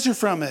some pleasure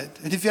from it.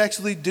 And if you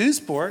actually do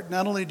sport,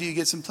 not only do you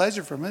get some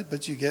pleasure from it,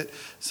 but you get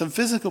some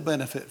physical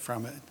benefit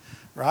from it.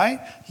 Right?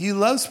 You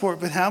love sport,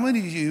 but how many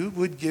of you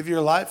would give your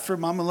life for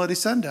Mamelodi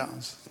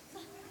Sundowns?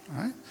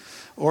 Right?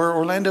 Or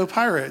Orlando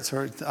Pirates?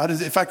 Or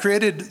if I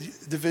created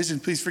division,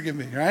 please forgive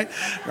me. Right?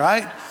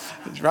 Right?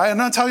 Right?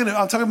 I'm talking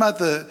about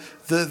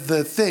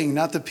the thing,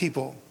 not the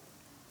people.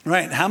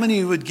 Right? How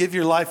many would give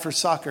your life for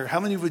soccer?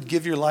 How many would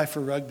give your life for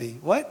rugby?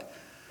 What?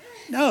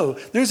 No,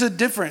 there's a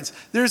difference.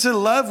 There's a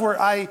love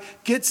where I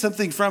get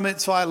something from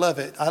it, so I love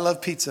it. I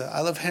love pizza.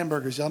 I love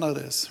hamburgers. Y'all know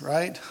this,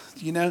 right?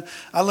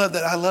 I love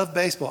that. I love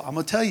baseball. I'm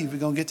going to tell you, we're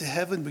going to get to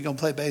heaven, we're going to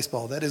play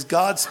baseball. That is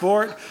God's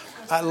sport.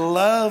 I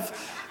love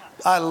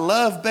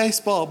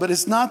baseball, but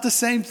it's not the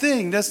same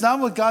thing. That's not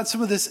what God,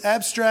 some of this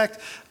abstract,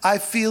 I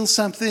feel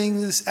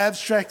something, this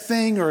abstract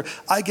thing, or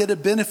I get a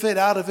benefit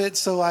out of it,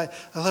 so I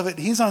love it.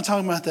 He's not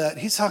talking about that.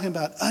 He's talking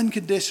about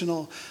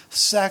unconditional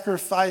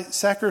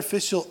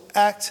sacrificial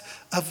act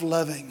of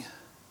loving.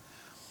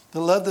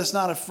 The love that's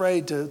not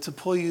afraid to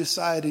pull you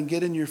aside and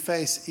get in your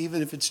face,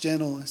 even if it's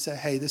gentle, and say,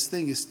 hey, this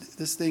thing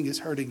is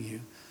hurting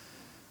you,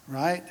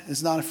 right?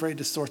 It's not afraid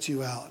to sort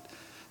you out.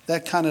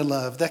 That kind of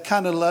love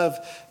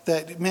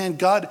that, man,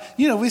 God,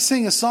 we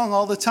sing a song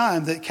all the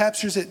time that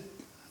captures it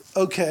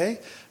okay,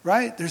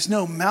 right? There's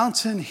no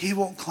mountain he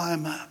won't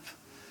climb up.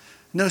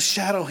 No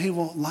shadow he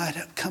won't light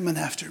up coming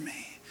after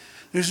me.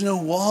 There's no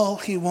wall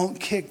he won't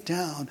kick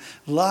down.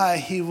 Lie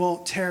he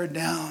won't tear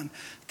down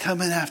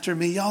coming after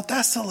me. Y'all,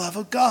 that's the love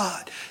of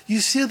God. You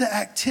see the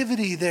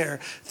activity there.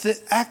 The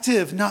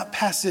active, not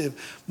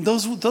passive.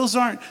 Those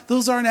aren't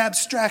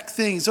abstract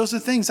things. Those are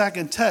things I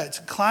can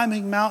touch.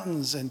 Climbing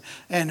mountains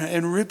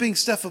and ripping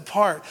stuff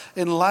apart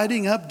and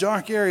lighting up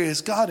dark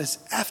areas. God is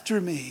after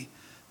me,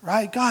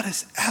 right? God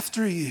is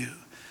after you.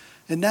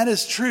 And that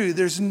is true.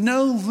 There's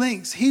no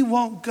lengths he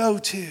won't go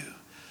to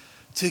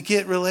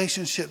get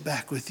relationship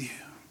back with you.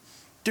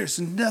 There's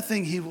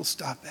nothing he will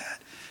stop at.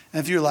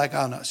 And if you're like,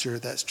 I'm not sure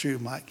that's true,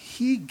 Mike,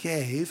 he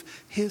gave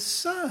his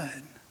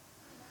son.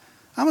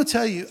 I'm going to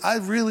tell you, I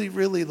really,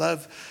 really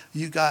love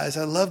you guys.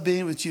 I love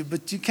being with you,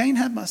 but you can't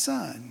have my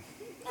son.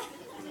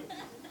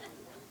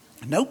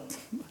 Nope.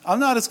 I'm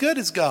not as good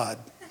as God.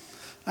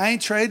 I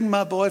ain't trading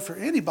my boy for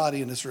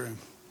anybody in this room.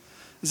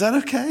 Is that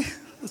okay?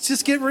 Let's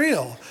just get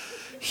real.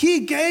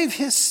 He gave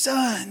his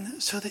son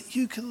so that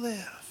you could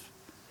live,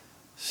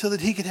 so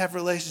that he could have a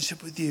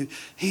relationship with you.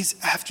 He's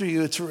after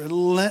you. It's a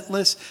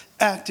relentless,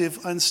 active,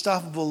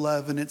 unstoppable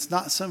love, and it's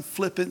not some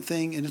flippant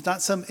thing, and it's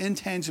not some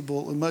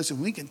intangible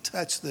emotion. We can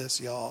touch this,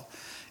 y'all.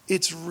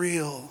 It's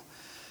real.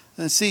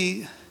 And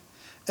see,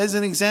 as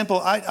an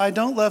example, I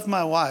don't love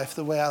my wife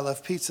the way I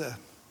love pizza.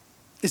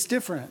 It's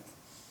different.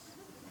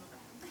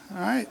 All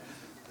right?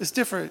 It's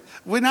different.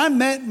 When I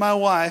met my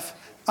wife,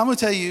 I'm going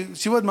to tell you,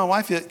 she wasn't my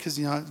wife yet because,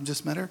 I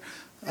just met her.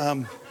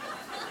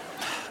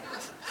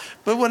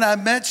 But when I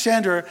met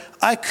Chandra,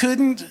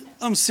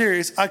 I'm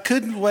serious, I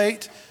couldn't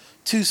wait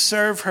to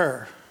serve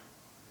her.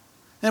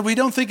 And we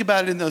don't think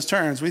about it in those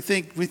terms. We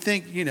think,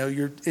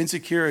 you're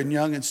insecure and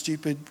young and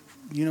stupid.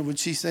 Would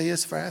she say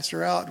yes for I asked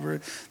her out? We're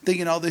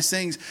thinking all these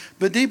things.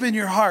 But deep in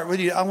your heart,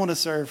 I want to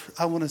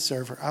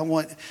serve her. I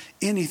want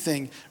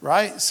anything,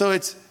 right? So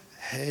it's,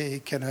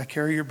 hey, can I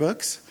carry your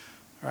books?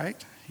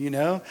 Right?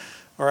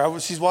 Or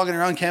she's walking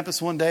around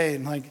campus one day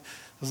and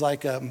was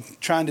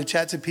trying to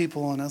chat to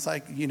people. And I was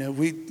like,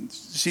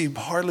 she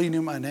hardly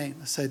knew my name.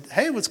 I said,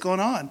 hey, what's going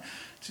on?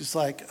 She's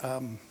like,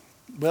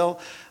 well,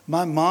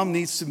 my mom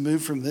needs to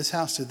move from this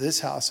house to this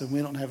house, and we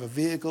don't have a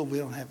vehicle. We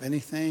don't have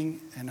anything.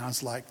 And I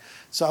was like,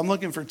 so I'm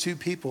looking for 2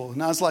 people.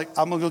 And I was like,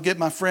 I'm going to go get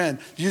my friend.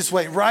 You just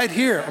wait right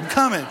here. I'm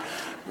coming.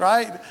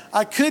 Right?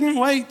 I couldn't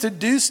wait to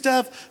do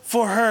stuff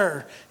for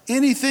her,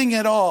 anything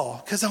at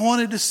all, because I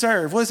wanted to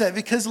serve. What is that?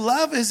 Because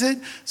love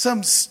isn't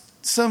some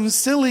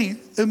silly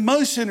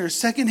emotion or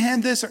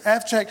secondhand this or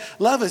abstract.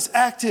 Love is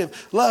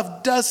active.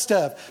 Love does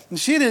stuff. And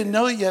she didn't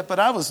know it yet, but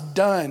I was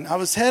done. I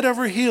was head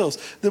over heels.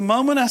 The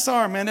moment I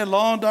saw her, man, that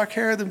long dark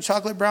hair, them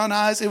chocolate brown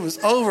eyes, it was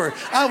over.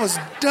 I was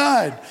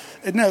done.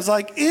 And it was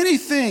like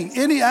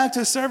any act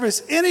of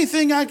service,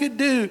 anything I could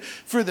do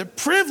for the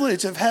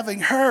privilege of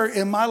having her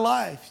in my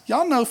life.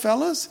 Y'all know,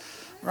 fellas,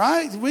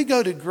 right? We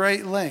go to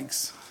great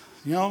lengths.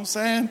 You know what I'm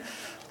saying?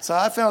 So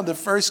I found the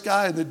first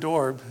guy in the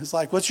door. He's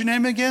like, what's your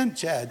name again?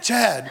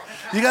 Chad,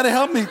 you got to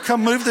help me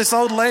come move this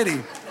old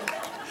lady.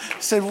 I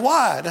said,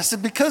 why? And I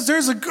said, because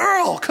there's a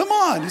girl. Come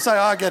on. He's like,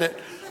 oh, I get it.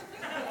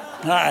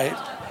 All right.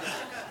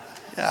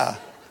 Yeah.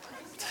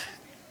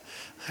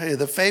 Hey,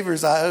 the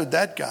favors I owed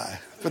that guy.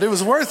 But it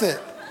was worth it.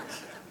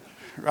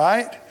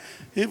 Right?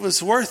 It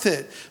was worth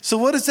it. So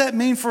what does that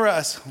mean for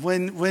us?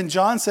 When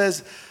John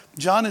has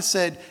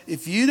said,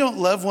 if you don't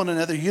love one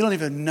another, you don't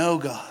even know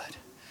God.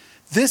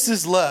 This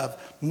is love.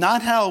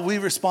 Not how we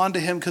respond to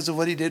him because of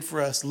what he did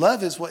for us.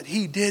 Love is what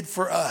he did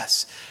for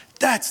us.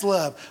 That's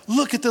love.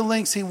 Look at the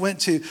lengths he went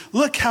to.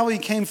 Look how he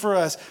came for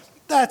us.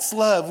 That's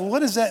love. What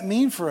does that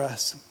mean for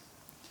us?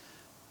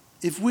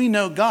 If we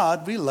know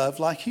God, we love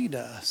like he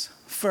does.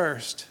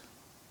 First.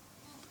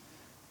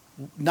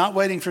 Not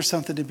waiting for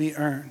something to be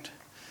earned.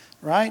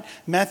 Right?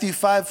 Matthew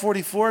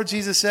 5:44,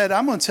 Jesus said,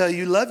 I'm going to tell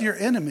you, love your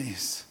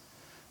enemies.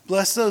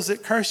 Bless those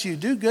that curse you.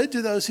 Do good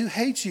to those who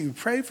hate you.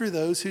 Pray for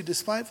those who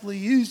despitefully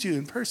use you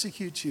and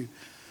persecute you.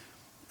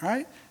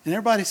 Right? And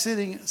everybody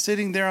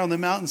sitting there on the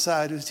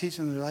mountainside who's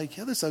teaching, they're like,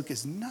 yeah, this oak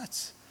is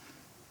nuts.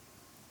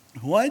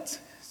 What?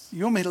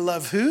 You want me to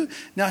love who?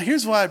 Now,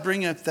 here's why I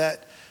bring up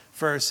that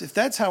verse. If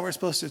that's how we're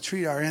supposed to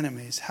treat our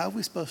enemies, how are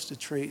we supposed to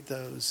treat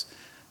those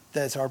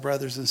that's our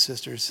brothers and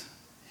sisters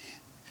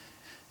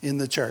in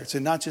the church,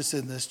 and not just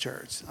in this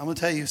church? I'm going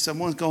to tell you, if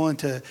someone's going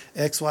to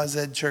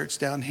XYZ church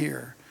down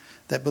here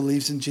that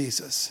believes in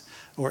Jesus,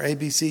 or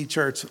ABC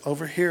church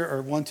over here, or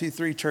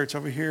 123 church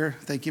over here.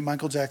 Thank you,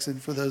 Michael Jackson,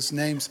 for those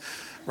names,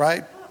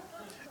 right?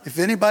 If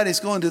anybody's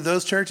going to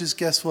those churches,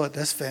 guess what?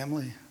 That's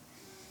family.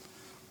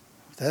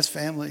 That's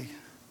family,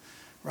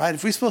 right?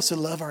 If we're supposed to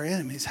love our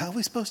enemies, how are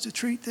we supposed to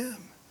treat them?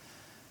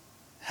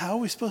 How are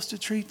we supposed to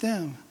treat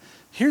them?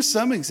 Here's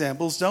some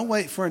examples. Don't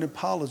wait for an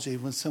apology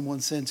when someone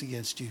sins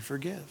against you.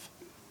 Forgive.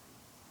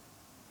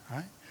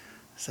 Right?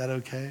 Is that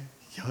okay?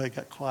 Yo, it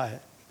got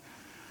quiet.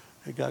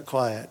 It got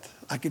quiet.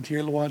 I could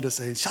hear Luanda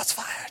saying, shots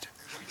fired.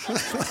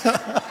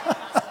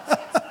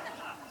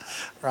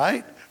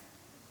 Right?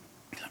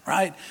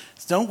 Right?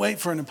 Don't wait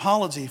for an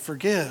apology.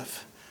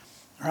 Forgive.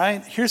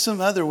 Right? Here's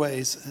some other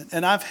ways.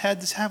 And I've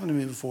had this happen to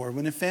me before.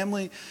 When a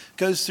family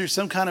goes through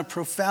some kind of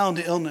profound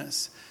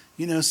illness,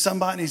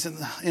 somebody's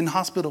in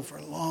hospital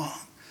for long,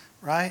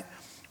 right?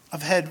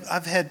 I've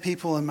had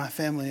people in my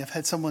family. I've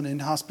had someone in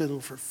hospital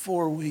for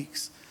 4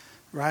 weeks,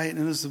 right? And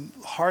it was the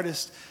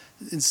hardest,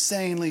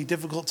 insanely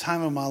difficult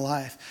time of my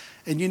life.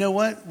 And you know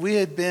what? We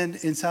had been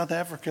in South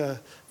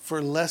Africa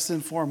for less than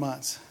 4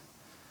 months,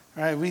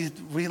 right? We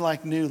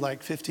knew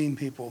 15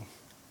 people,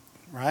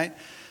 right?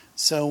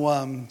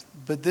 So,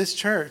 but this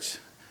church,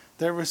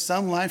 there was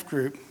some life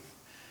group,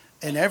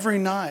 and every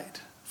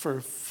night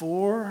for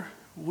 4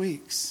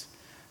 weeks,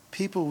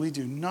 people we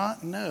do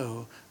not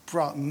know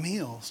brought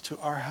meals to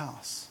our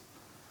house.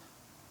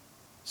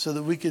 so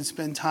that we could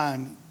spend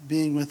time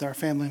being with our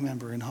family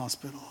member in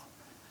hospital.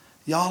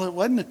 Y'all, it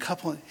wasn't a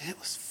couple, it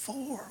was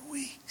 4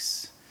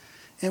 weeks.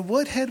 And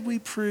what had we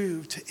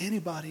proved to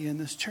anybody in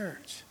this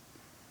church?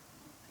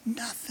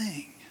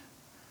 Nothing.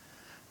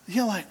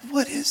 You're like,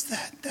 what is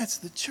that? That's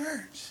the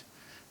church.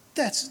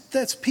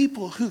 That's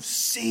people who've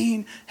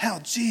seen how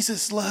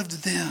Jesus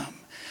loved them.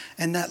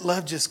 And that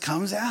love just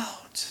comes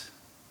out.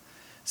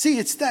 See,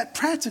 it's that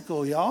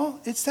practical, y'all.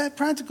 It's that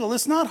practical.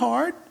 It's not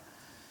hard,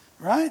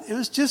 right? It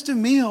was just a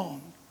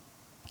meal,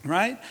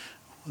 right?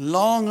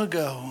 Long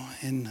ago,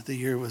 in the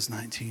year was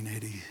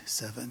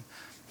 1987.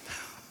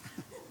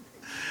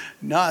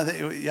 No,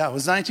 it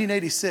was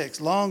 1986.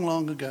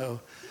 Long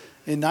ago.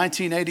 In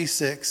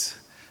 1986,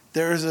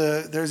 there's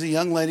a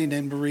young lady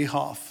named Marie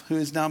Hoff who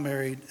is now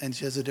married, and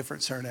she has a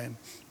different surname,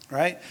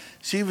 right?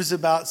 She was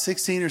about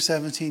 16 or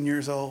 17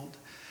 years old.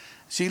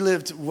 She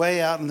lived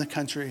way out in the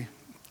country.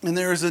 And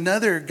there was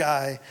another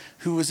guy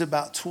who was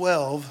about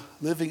 12,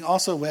 living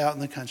also way out in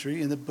the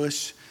country, in the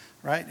bush,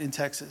 right, in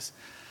Texas.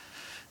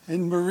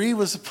 And Marie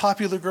was a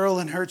popular girl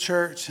in her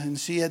church, and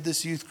she had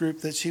this youth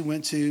group that she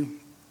went to.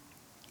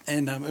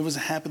 And it was a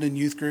happening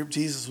youth group.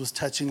 Jesus was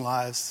touching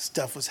lives.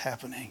 Stuff was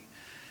happening.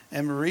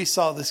 And Marie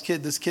saw this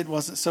kid. This kid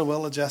wasn't so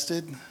well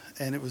adjusted,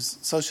 and it was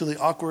socially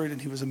awkward, and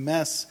he was a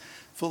mess,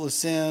 full of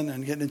sin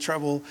and getting in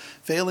trouble,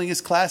 failing his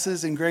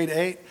classes in grade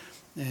 8.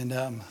 And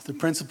the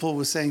principal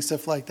was saying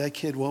stuff like, that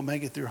kid won't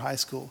make it through high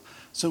school.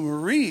 So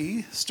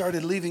Marie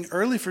started leaving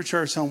early for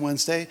church on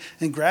Wednesday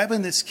and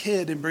grabbing this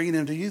kid and bringing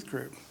him to youth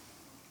group,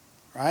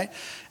 right?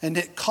 And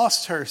it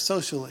cost her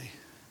socially,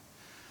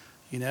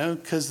 you know,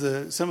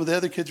 because some of the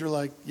other kids were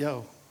like,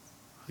 yo,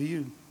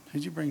 who'd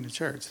you bring to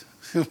church?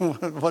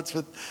 what's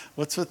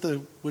with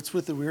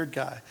the weird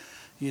guy,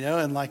 you know?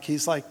 And like,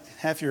 he's like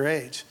half your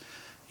age,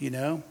 you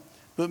know?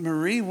 But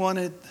Marie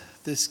wanted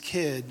this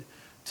kid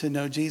to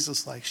know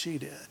Jesus like she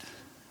did,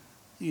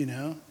 you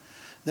know?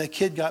 That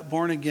kid got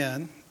born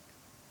again,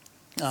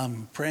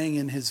 praying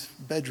in his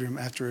bedroom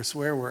after a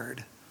swear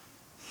word.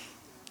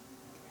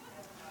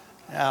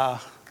 Yeah.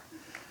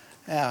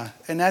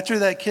 And after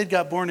that kid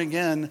got born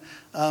again,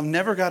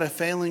 never got a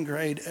failing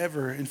grade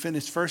ever and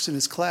finished first in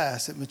his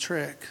class at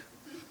matric,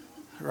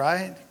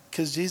 right?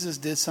 Because Jesus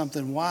did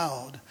something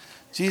wild.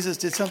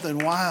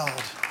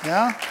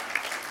 Yeah?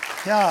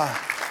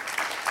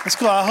 That's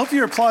cool. I hope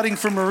you're applauding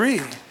for Marie.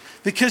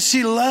 Because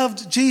she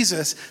loved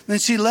Jesus. Then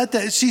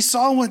she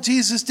saw what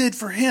Jesus did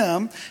for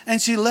him, and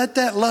she let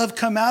that love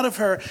come out of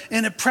her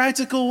in a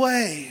practical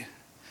way.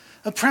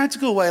 A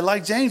practical way,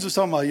 like James was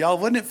talking about. Y'all,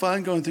 wasn't it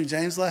fun going through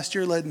James last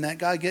year, letting that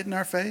guy get in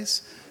our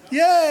face?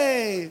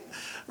 Yay!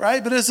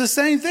 Right? But it's the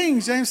same thing.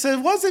 James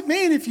said, what does it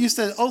mean if you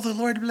said, oh, the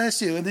Lord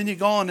bless you, and then you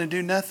go on and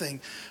do nothing?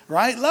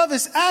 Right? Love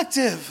is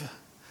active.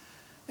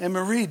 And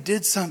Marie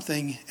did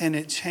something, and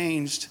it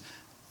changed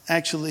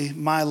actually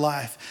my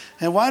life.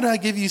 And why do I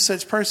give you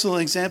such personal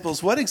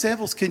examples? What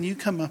examples can you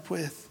come up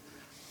with?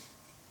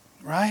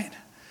 Right?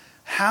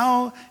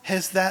 How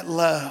has that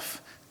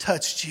love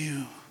touched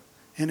you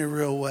in a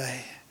real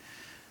way?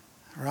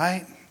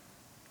 Right?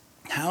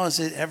 How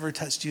has it ever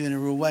touched you in a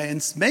real way?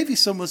 And maybe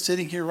someone's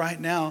sitting here right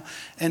now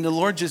and the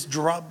Lord just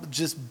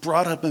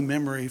brought up a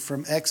memory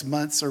from X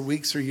months or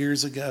weeks or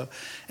years ago,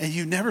 and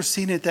you've never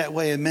seen it that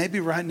way. And maybe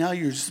right now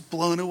you're just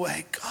blown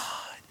away.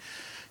 God,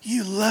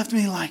 you loved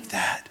me like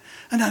that.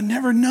 And I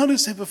never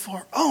noticed it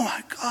before. Oh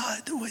my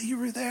God, the way you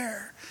were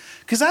there.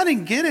 Because I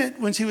didn't get it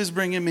when she was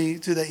bringing me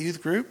to that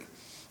youth group.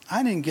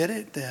 I didn't get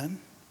it then.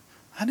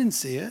 I didn't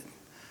see it,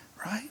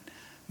 right?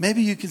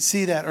 Maybe you can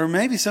see that. Or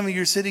maybe some of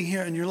you are sitting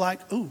here and you're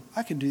like, oh,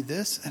 I can do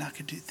this, and I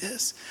can do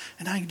this,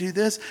 and I can do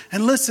this.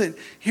 And listen,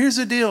 here's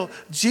the deal.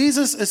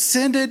 Jesus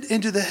ascended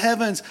into the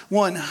heavens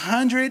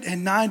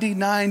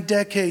 199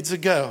 decades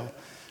ago,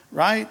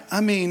 right?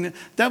 I mean,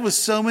 that was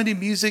so many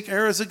music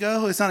eras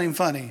ago, it's not even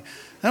funny.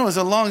 That was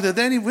a long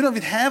time. We don't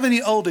even have any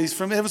oldies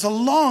from it. It was a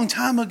long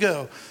time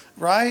ago,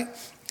 right?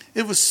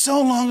 It was so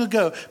long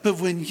ago. But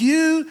when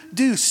you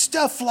do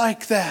stuff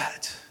like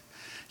that,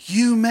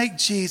 you make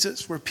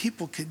Jesus where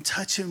people can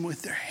touch him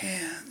with their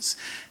hands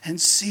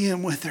and see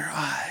him with their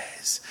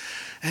eyes.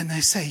 And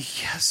they say,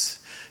 yes,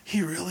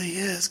 he really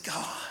is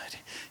God.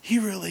 He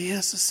really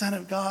is the Son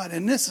of God.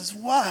 And this is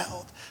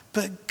wild,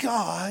 but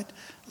God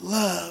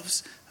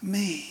loves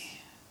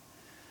me.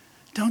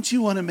 Don't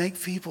you want to make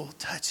people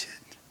touch it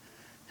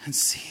and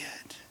see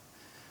it?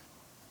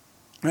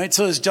 Right?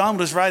 So as John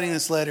was writing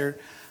this letter,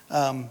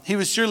 he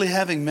was surely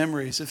having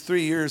memories of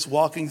 3 years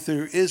walking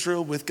through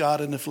Israel with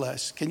God in the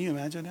flesh. Can you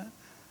imagine that?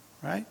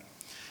 Right?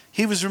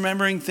 He was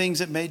remembering things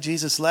that made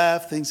Jesus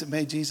laugh, things that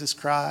made Jesus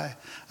cry.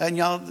 And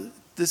y'all,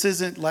 this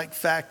isn't like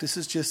fact. This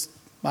is just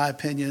my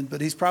opinion.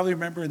 But he's probably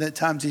remembering that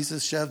time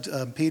Jesus shoved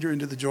Peter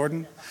into the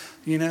Jordan.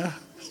 You know?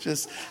 It's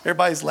just,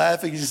 everybody's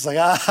laughing. He's just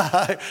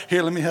like,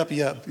 here, let me help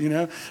you up. You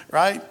know?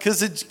 Right?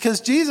 Because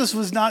Jesus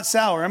was not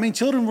sour. I mean,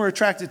 children were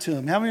attracted to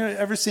him. Have you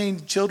ever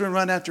seen children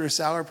run after a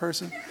sour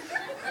person?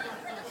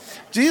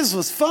 Jesus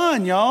was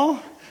fun, y'all.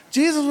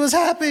 Jesus was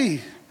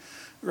happy,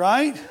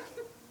 right?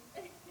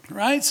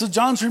 Right? So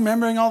John's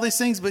remembering all these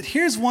things, but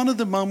here's one of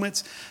the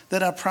moments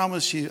that I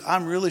promise you,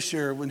 I'm really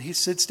sure when he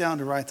sits down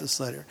to write this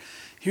letter,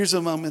 here's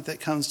a moment that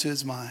comes to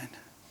his mind.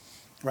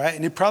 Right?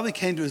 And it probably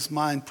came to his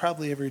mind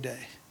probably every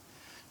day.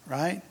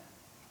 Right?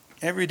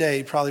 Every day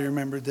he probably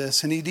remembered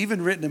this. And he'd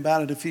even written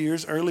about it a few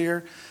years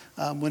earlier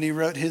when he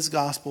wrote his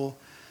gospel.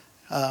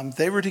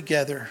 They were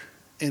together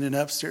in an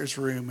upstairs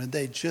room and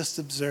they just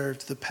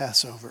observed the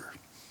Passover.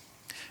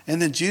 And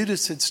then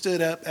Judas had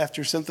stood up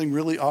after something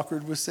really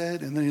awkward was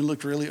said, and then he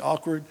looked really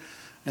awkward,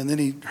 and then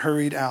he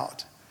hurried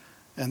out.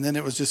 And then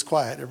it was just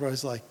quiet.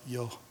 Everybody's like,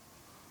 yo,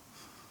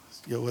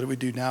 what do we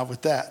do now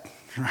with that?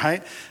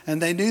 Right?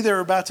 And they knew they were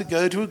about to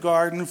go to a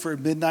garden for a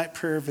midnight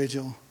prayer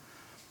vigil.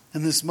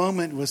 And this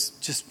moment was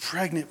just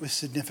pregnant with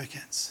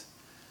significance.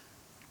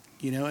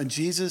 And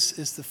Jesus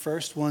is the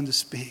first one to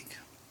speak.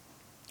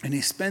 And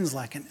he spends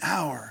like an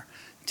hour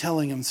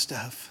telling them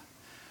stuff.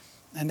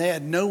 And they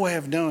had no way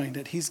of knowing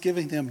that he's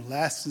giving them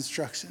last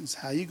instructions.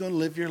 How are you going to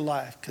live your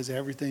life? Because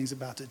everything's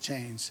about to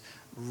change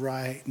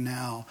right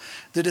now.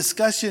 The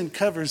discussion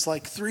covers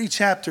like 3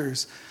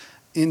 chapters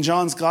in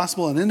John's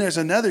gospel. And then there's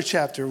another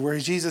chapter where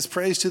Jesus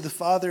prays to the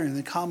Father and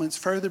then comments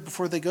further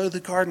before they go to the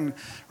garden.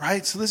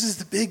 Right? So this is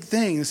the big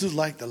thing. This is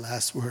like the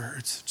last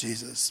words of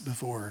Jesus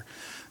before,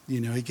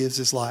 he gives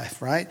his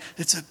life. Right?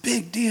 It's a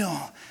big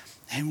deal.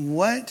 And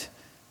what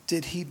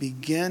did he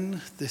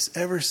begin this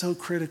ever so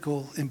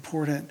critical,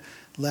 important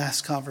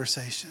last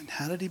conversation?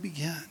 How did he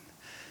begin?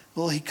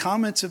 Well, he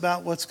comments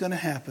about what's going to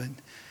happen.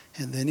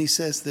 And then he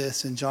says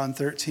this in John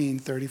 13,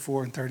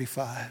 34 and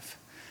 35.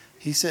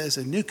 He says,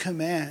 a new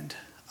command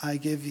I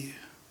give you.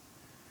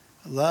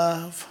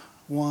 Love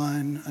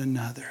one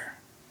another.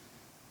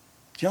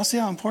 Do y'all see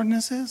how important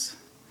this is?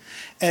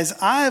 As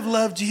I have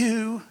loved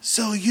you,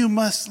 so you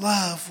must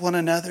love one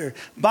another.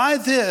 By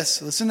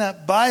this, listen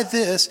up, by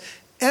this,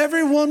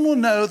 everyone will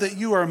know that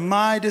you are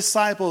my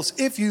disciples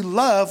if you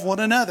love one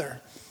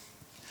another.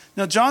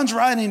 Now, John's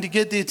writing to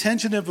get the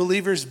attention of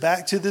believers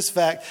back to this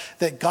fact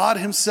that God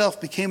himself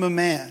became a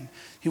man.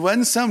 He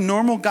wasn't some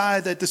normal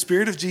guy that the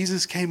Spirit of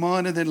Jesus came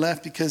on and then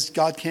left because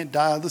God can't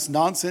die. All this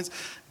nonsense.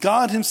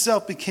 God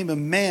himself became a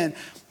man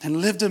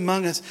and lived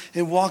among us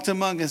and walked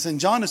among us. And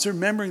John is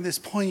remembering this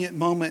poignant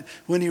moment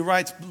when he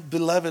writes,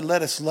 beloved,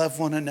 let us love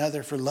one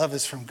another, for love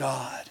is from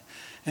God.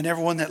 And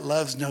everyone that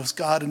loves knows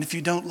God. And if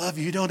you don't love,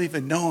 you don't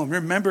even know him.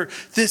 Remember,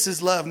 this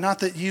is love. Not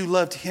that you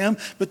loved him,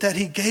 but that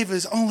he gave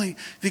his only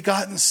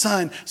begotten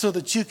son so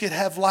that you could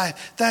have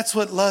life. That's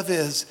what love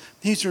is.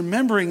 He's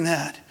remembering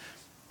that.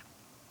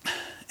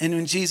 And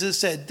when Jesus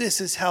said, this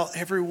is how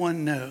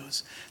everyone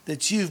knows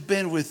that you've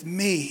been with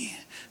me,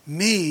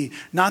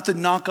 not the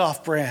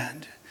knockoff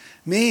brand,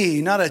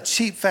 me, not a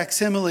cheap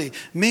facsimile,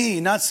 me,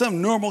 not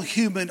some normal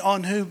human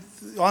on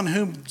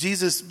whom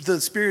Jesus,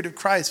 the Spirit of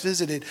Christ,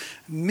 visited.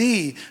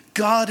 Me,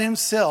 God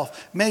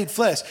himself, made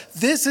flesh.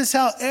 This is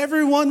how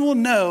everyone will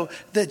know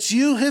that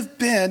you have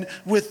been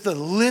with the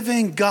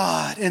living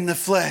God in the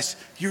flesh.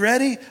 You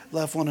ready?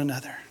 Love one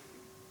another.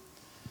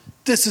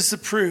 This is the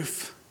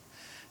proof.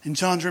 And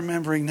John's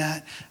remembering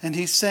that. And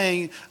he's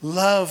saying,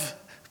 love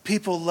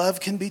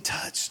can be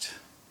touched.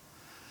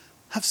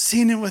 I've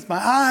seen it with my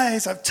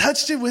eyes. I've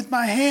touched it with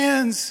my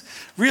hands.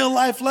 Real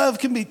life love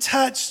can be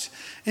touched.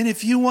 And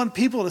if you want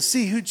people to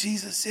see who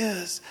Jesus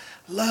is,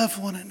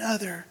 love one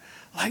another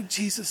like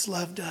Jesus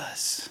loved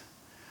us.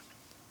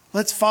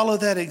 Let's follow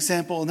that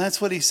example. And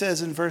that's what he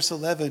says in verse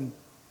 11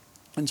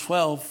 and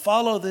 12.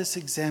 Follow this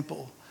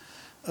example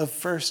of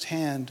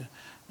firsthand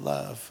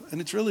love. And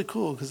it's really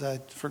cool because I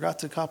forgot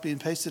to copy and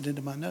paste it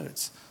into my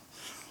notes.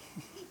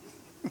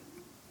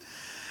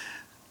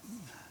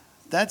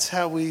 That's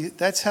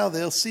how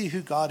they'll see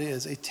who God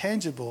is, a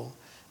tangible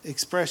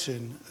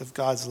expression of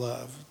God's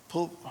love.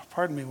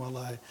 Pardon me while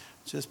I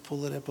just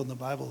pull it up on the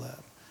Bible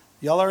app.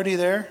 Y'all already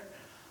there?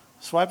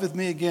 Swipe with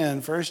me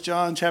again. 1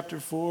 John chapter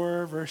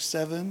 4, verse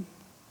 7.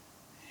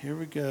 Here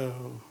we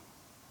go.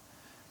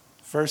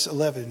 Verse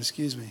 11,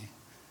 excuse me.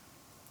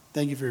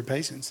 Thank you for your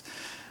patience.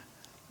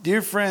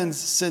 Dear friends,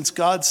 since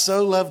God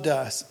so loved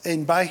us,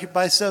 and by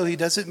so he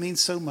doesn't mean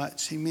so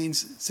much. He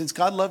means since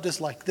God loved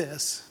us like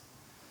this,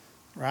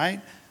 right?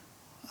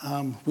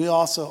 We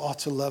also ought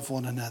to love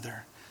one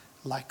another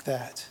like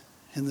that,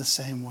 in the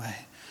same way.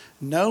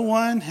 No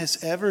one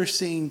has ever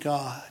seen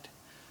God.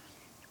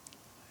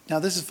 Now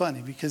this is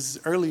funny because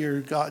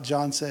earlier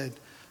John said,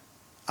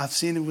 I've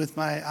seen him with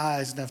my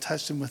eyes and I've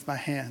touched him with my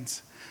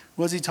hands.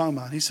 What's he talking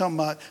about? He's talking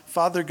about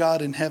Father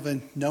God in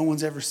heaven. No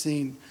one's ever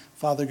seen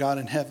Father God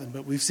in heaven,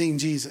 but we've seen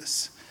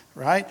Jesus,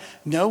 right?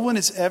 No one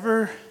has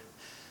ever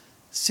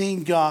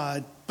seen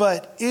God,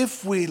 but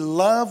if we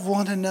love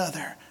one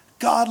another,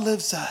 God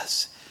lives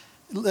us.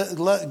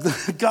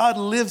 God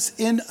lives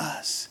in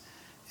us,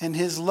 and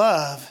his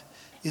love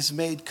is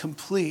made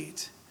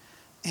complete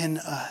in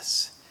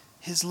us.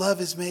 His love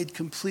is made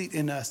complete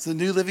in us. The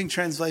New Living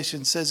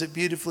Translation says it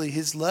beautifully.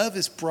 His love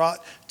is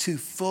brought to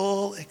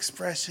full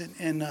expression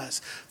in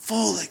us.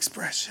 Full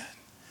expression.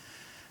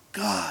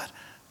 God,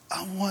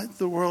 I want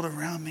the world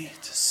around me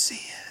to see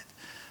it.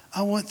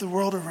 I want the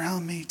world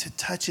around me to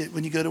touch it.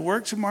 When you go to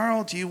work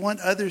tomorrow, do you want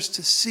others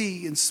to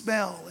see and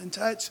smell and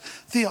touch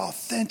the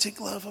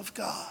authentic love of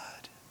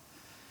God?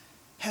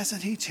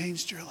 Hasn't he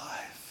changed your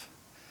life?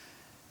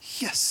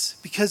 Yes,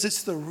 because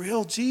it's the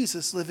real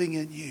Jesus living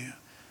in you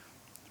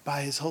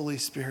by his Holy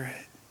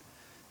Spirit.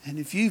 And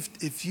if you've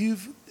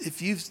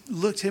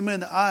looked him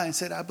in the eye and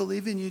said, I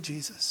believe in you,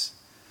 Jesus.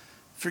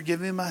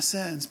 Forgive me my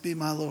sins, be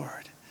my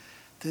Lord.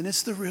 Then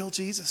it's the real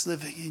Jesus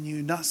living in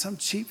you, not some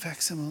cheap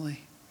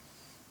facsimile.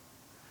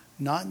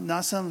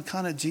 Not some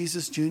kind of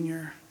Jesus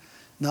Jr.,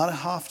 not a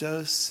half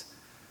dose,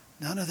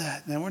 none of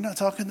that. Now, we're not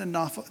talking the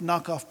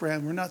knockoff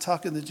brand. We're not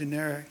talking the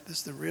generic. This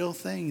is the real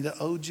thing, the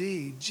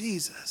OG,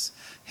 Jesus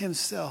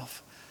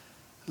himself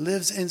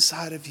lives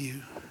inside of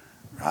you,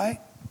 right?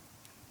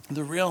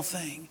 The real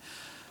thing.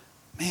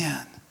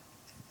 Man,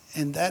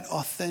 and that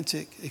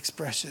authentic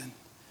expression,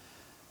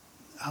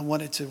 I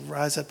want it to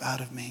rise up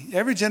out of me.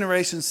 Every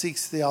generation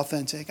seeks the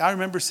authentic. I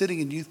remember sitting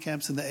in youth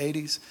camps in the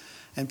 80s,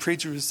 and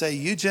preachers would say,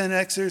 you Gen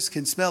Xers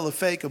can smell a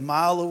fake a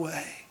mile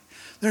away.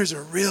 There's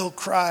a real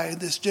cry in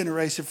this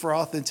generation for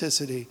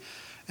authenticity.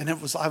 And I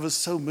was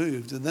so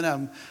moved. And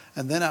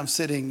then I'm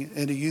sitting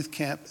in a youth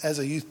camp as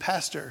a youth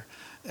pastor,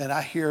 and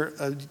I hear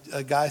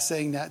a guy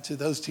saying that to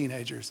those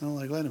teenagers. And I'm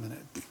like, wait a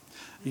minute.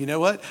 You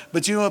know what?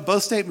 But you know what?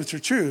 Both statements are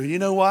true. You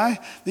know why?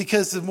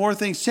 Because the more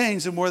things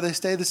change, the more they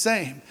stay the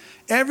same.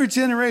 Every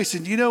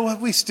generation, you know what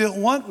we still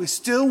want? We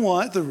still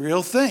want the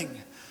real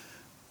thing.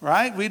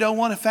 Right? We don't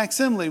want a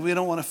facsimile. We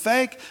don't want a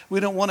fake.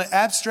 We don't want an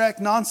abstract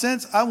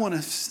nonsense. I want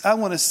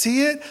to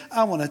see it.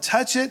 I want to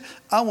touch it.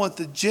 I want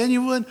the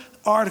genuine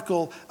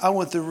article. I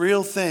want the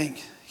real thing.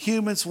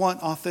 Humans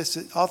want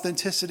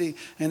authenticity.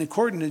 And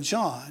according to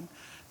John,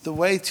 the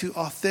way to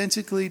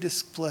authentically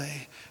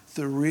display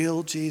the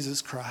real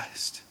Jesus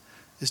Christ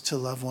is to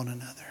love one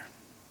another.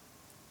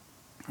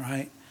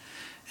 Right?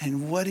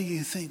 And what do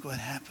you think would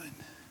happen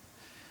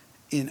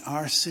in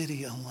our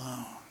city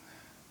alone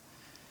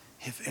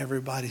if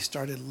everybody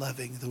started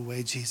loving the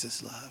way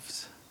Jesus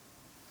loves?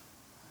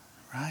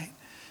 Right?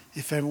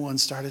 If everyone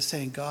started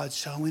saying, God,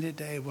 show me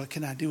today, what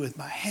can I do with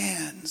my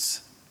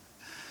hands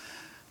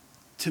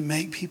to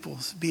make people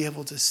be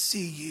able to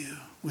see you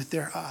with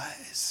their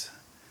eyes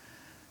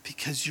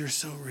because you're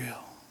so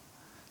real?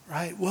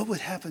 Right? What would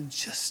happen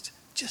just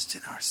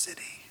in our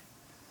city?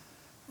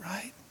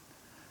 Right?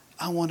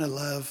 I want to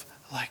love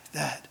like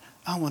that.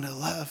 I want to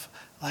love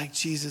like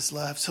Jesus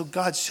loved. So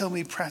God, show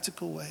me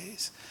practical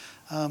ways.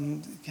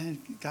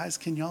 Guys,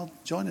 can y'all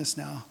join us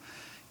now?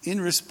 In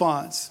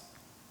response,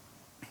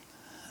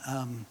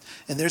 and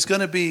there's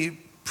going to be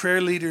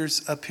prayer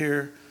leaders up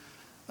here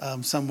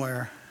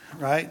somewhere,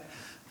 right?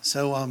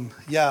 So,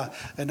 yeah,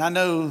 and I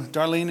know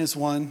Darlene is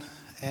one,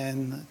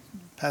 and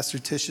Pastor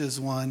Tisha is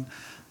one.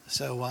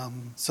 So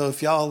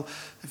if y'all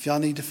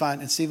need to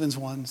find, and Stephen's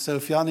one. So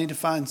if y'all need to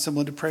find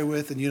someone to pray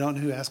with, and you don't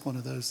know who, ask one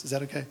of those. Is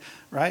that okay?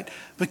 Right?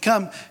 But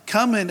come,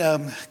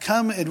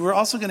 and we're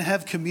also going to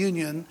have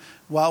communion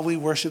while we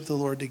worship the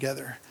Lord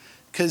together,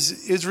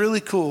 because it's really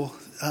cool.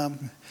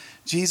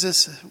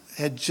 Jesus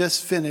had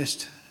just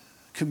finished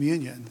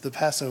communion, the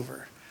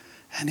Passover,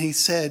 and he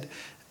said,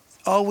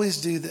 "Always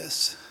do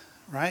this."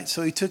 Right?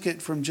 So he took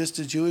it from just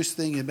a Jewish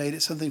thing and made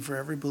it something for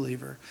every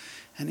believer,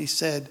 and he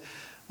said,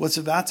 what's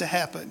about to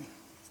happen,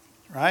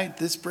 right?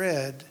 This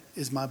bread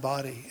is my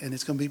body, and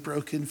it's going to be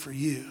broken for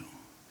you,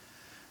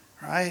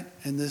 right?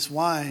 And this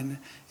wine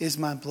is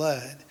my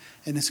blood,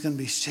 and it's going to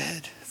be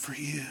shed for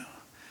you.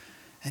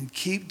 And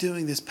keep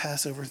doing this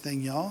Passover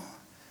thing, y'all,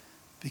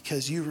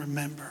 because you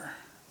remember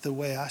the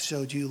way I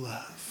showed you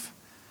love,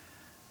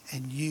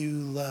 and you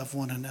love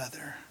one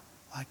another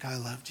like I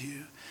loved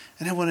you.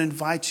 And I want to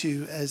invite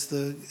you as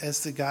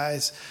the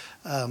guys,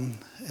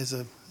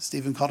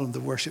 Stephen called them the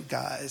worship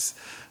guys.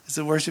 As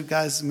the worship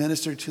guys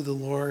minister to the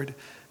Lord,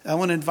 I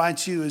want to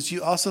invite you, as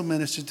you also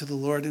minister to the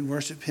Lord and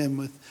worship him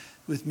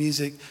with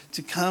music,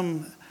 to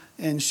come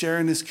and share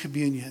in his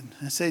communion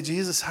and say,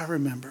 Jesus, I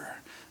remember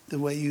the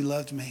way you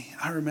loved me.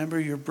 I remember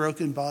your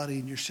broken body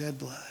and your shed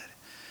blood.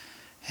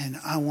 And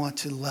I want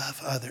to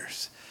love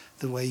others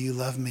the way you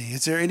love me.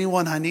 Is there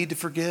anyone I need to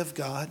forgive,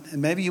 God?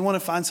 And maybe you want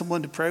to find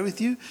someone to pray with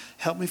you.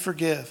 Help me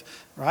forgive,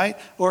 right?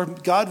 Or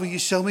God, will you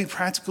show me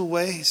practical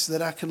ways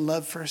that I can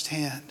love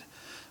firsthand?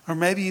 Or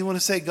maybe you want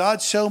to say,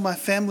 God, show my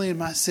family and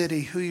my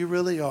city who you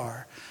really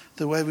are,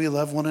 the way we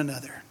love one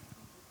another,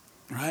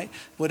 right?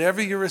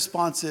 Whatever your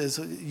response is,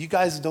 you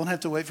guys don't have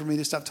to wait for me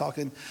to stop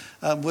talking.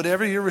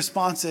 Whatever your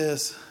response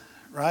is,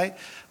 right?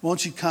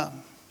 Won't you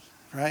come,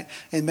 right?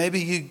 And maybe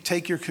you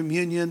take your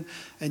communion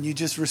and you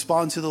just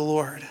respond to the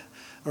Lord.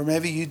 Or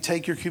maybe you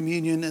take your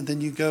communion and then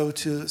you go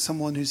to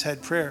someone who's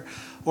had prayer.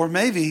 Or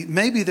maybe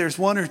there's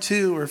 1 or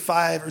 2 or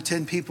 5 or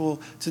 10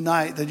 people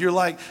tonight that you're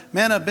like,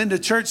 man, I've been to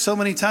church so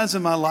many times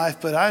in my life,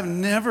 but I've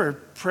never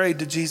prayed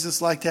to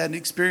Jesus like that and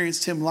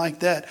experienced him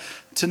like that.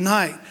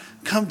 Tonight,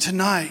 come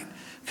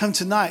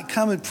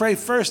and pray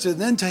first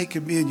and then take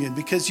communion,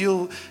 because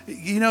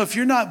if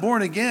you're not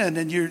born again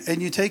and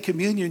you take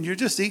communion, you're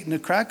just eating a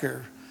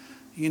cracker.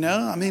 You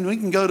know, I mean, we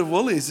can go to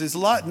Woolies. There's a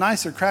lot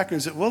nicer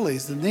crackers at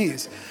Woolies than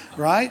these,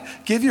 right?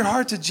 Give your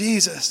heart to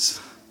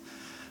Jesus,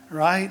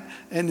 right?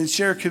 And then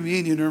share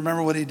communion and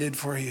remember what he did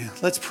for you.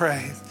 Let's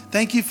pray.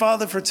 Thank you,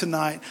 Father, for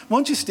tonight.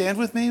 Won't you stand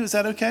with me? Is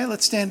that okay?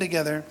 Let's stand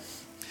together.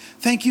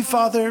 Thank you,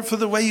 Father, for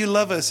the way you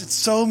love us. It's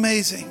so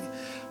amazing.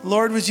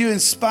 Lord, would you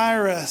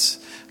inspire us?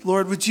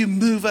 Lord, would you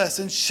move us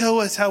and show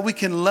us how we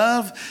can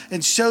love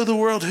and show the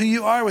world who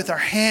you are with our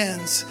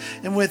hands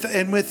and with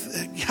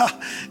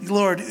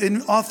Lord,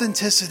 in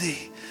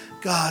authenticity,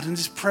 God, and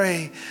just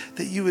pray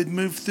that you would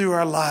move through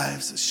our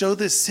lives. Show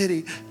this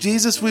city.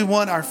 Jesus, we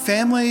want our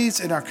families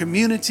and our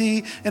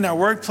community and our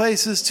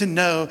workplaces to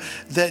know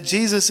that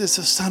Jesus is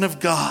the Son of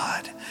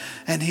God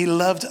and he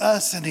loved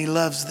us and he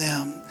loves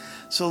them.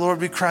 So Lord,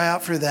 we cry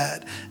out for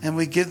that and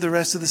we give the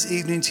rest of this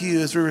evening to you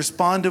as we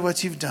respond to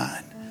what you've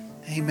done.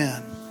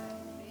 Amen.